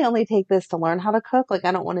 I'd really only take this to learn how to cook. Like,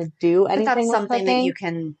 I don't want to do anything. But that's something that you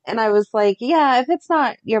can. And I was like, yeah, if it's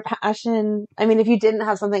not your passion, I mean, if you didn't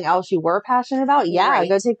have something else you were passionate about,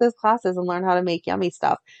 go take those classes and learn how to make yummy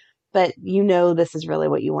stuff. But this is really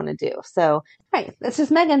what you want to do. So, it's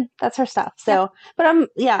just Megan. That's her stuff. So, but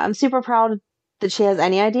I'm super proud that she has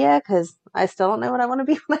any idea because I still don't know what I want to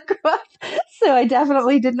be when I grow up. So I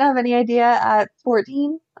definitely didn't have any idea at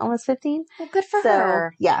 14, almost 15. Well, good for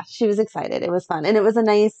her. Yeah, she was excited. It was fun. And it was a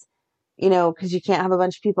nice, because you can't have a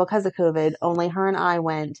bunch of people because of COVID. Only her and I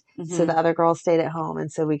went. Mm-hmm. So the other girls stayed at home. And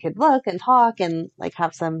so we could look and talk and like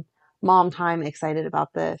have some mom time, excited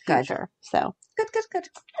about the future. So good. Yeah.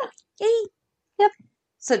 Yay. Yep.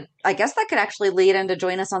 So I guess that could actually lead into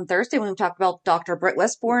join us on Thursday when we talk about Dr. Britt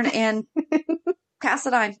Westbourne and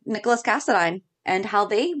Nicholas Cassadine, and how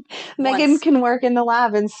they Megan can work in the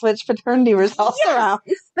lab and switch paternity results around.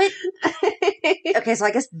 But okay, so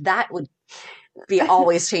I guess that would be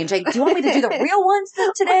always changing. Do you want me to do the real ones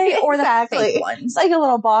today or the fake ones? Like a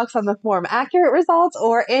little box on the form. Accurate results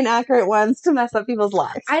or inaccurate ones to mess up people's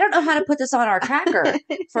lives. I don't know how to put this on our tracker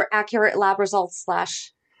for accurate lab results /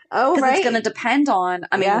 because it's going to depend on,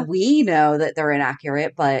 we know that they're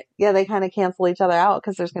inaccurate, but... Yeah, they kind of cancel each other out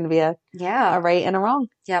because there's going to be a right and a wrong.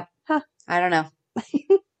 Yep. Huh. I don't know.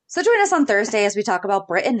 So join us on Thursday as we talk about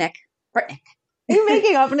Britt and Nick. Are you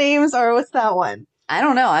making up names or what's that one? I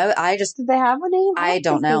don't know. I just... Did they have a name? I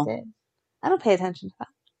don't know. I don't pay attention to that.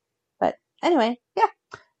 But anyway, yeah.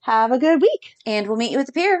 Have a good week. And we'll meet you at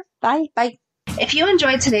the pier. Bye. Bye. If you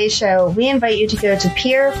enjoyed today's show, we invite you to go to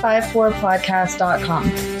pier54podcast.com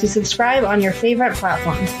to subscribe on your favorite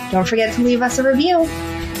platform. Don't forget to leave us a review.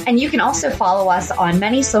 And you can also follow us on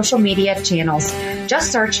many social media channels.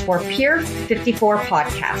 Just search for Pier 54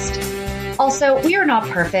 Podcast. Also, we are not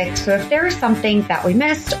perfect, so if there is something that we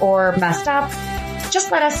missed or messed up,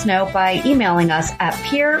 just let us know by emailing us at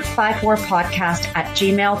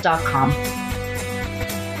pier54podcast@gmail.com.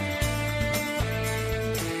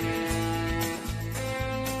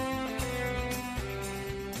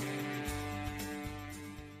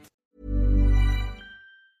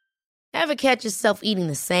 Ever catch yourself eating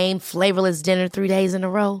the same flavorless dinner 3 days in a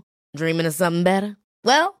row? Dreaming of something better?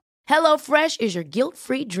 Well, HelloFresh is your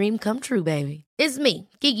guilt-free dream come true, baby. It's me,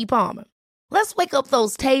 Keke Palmer. Let's wake up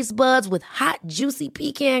those taste buds with hot, juicy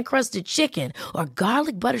pecan-crusted chicken or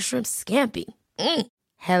garlic butter shrimp scampi.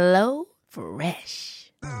 Hello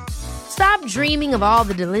Fresh. Stop dreaming of all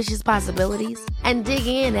the delicious possibilities and dig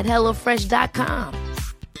in at HelloFresh.com.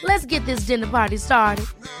 Let's get this dinner party started.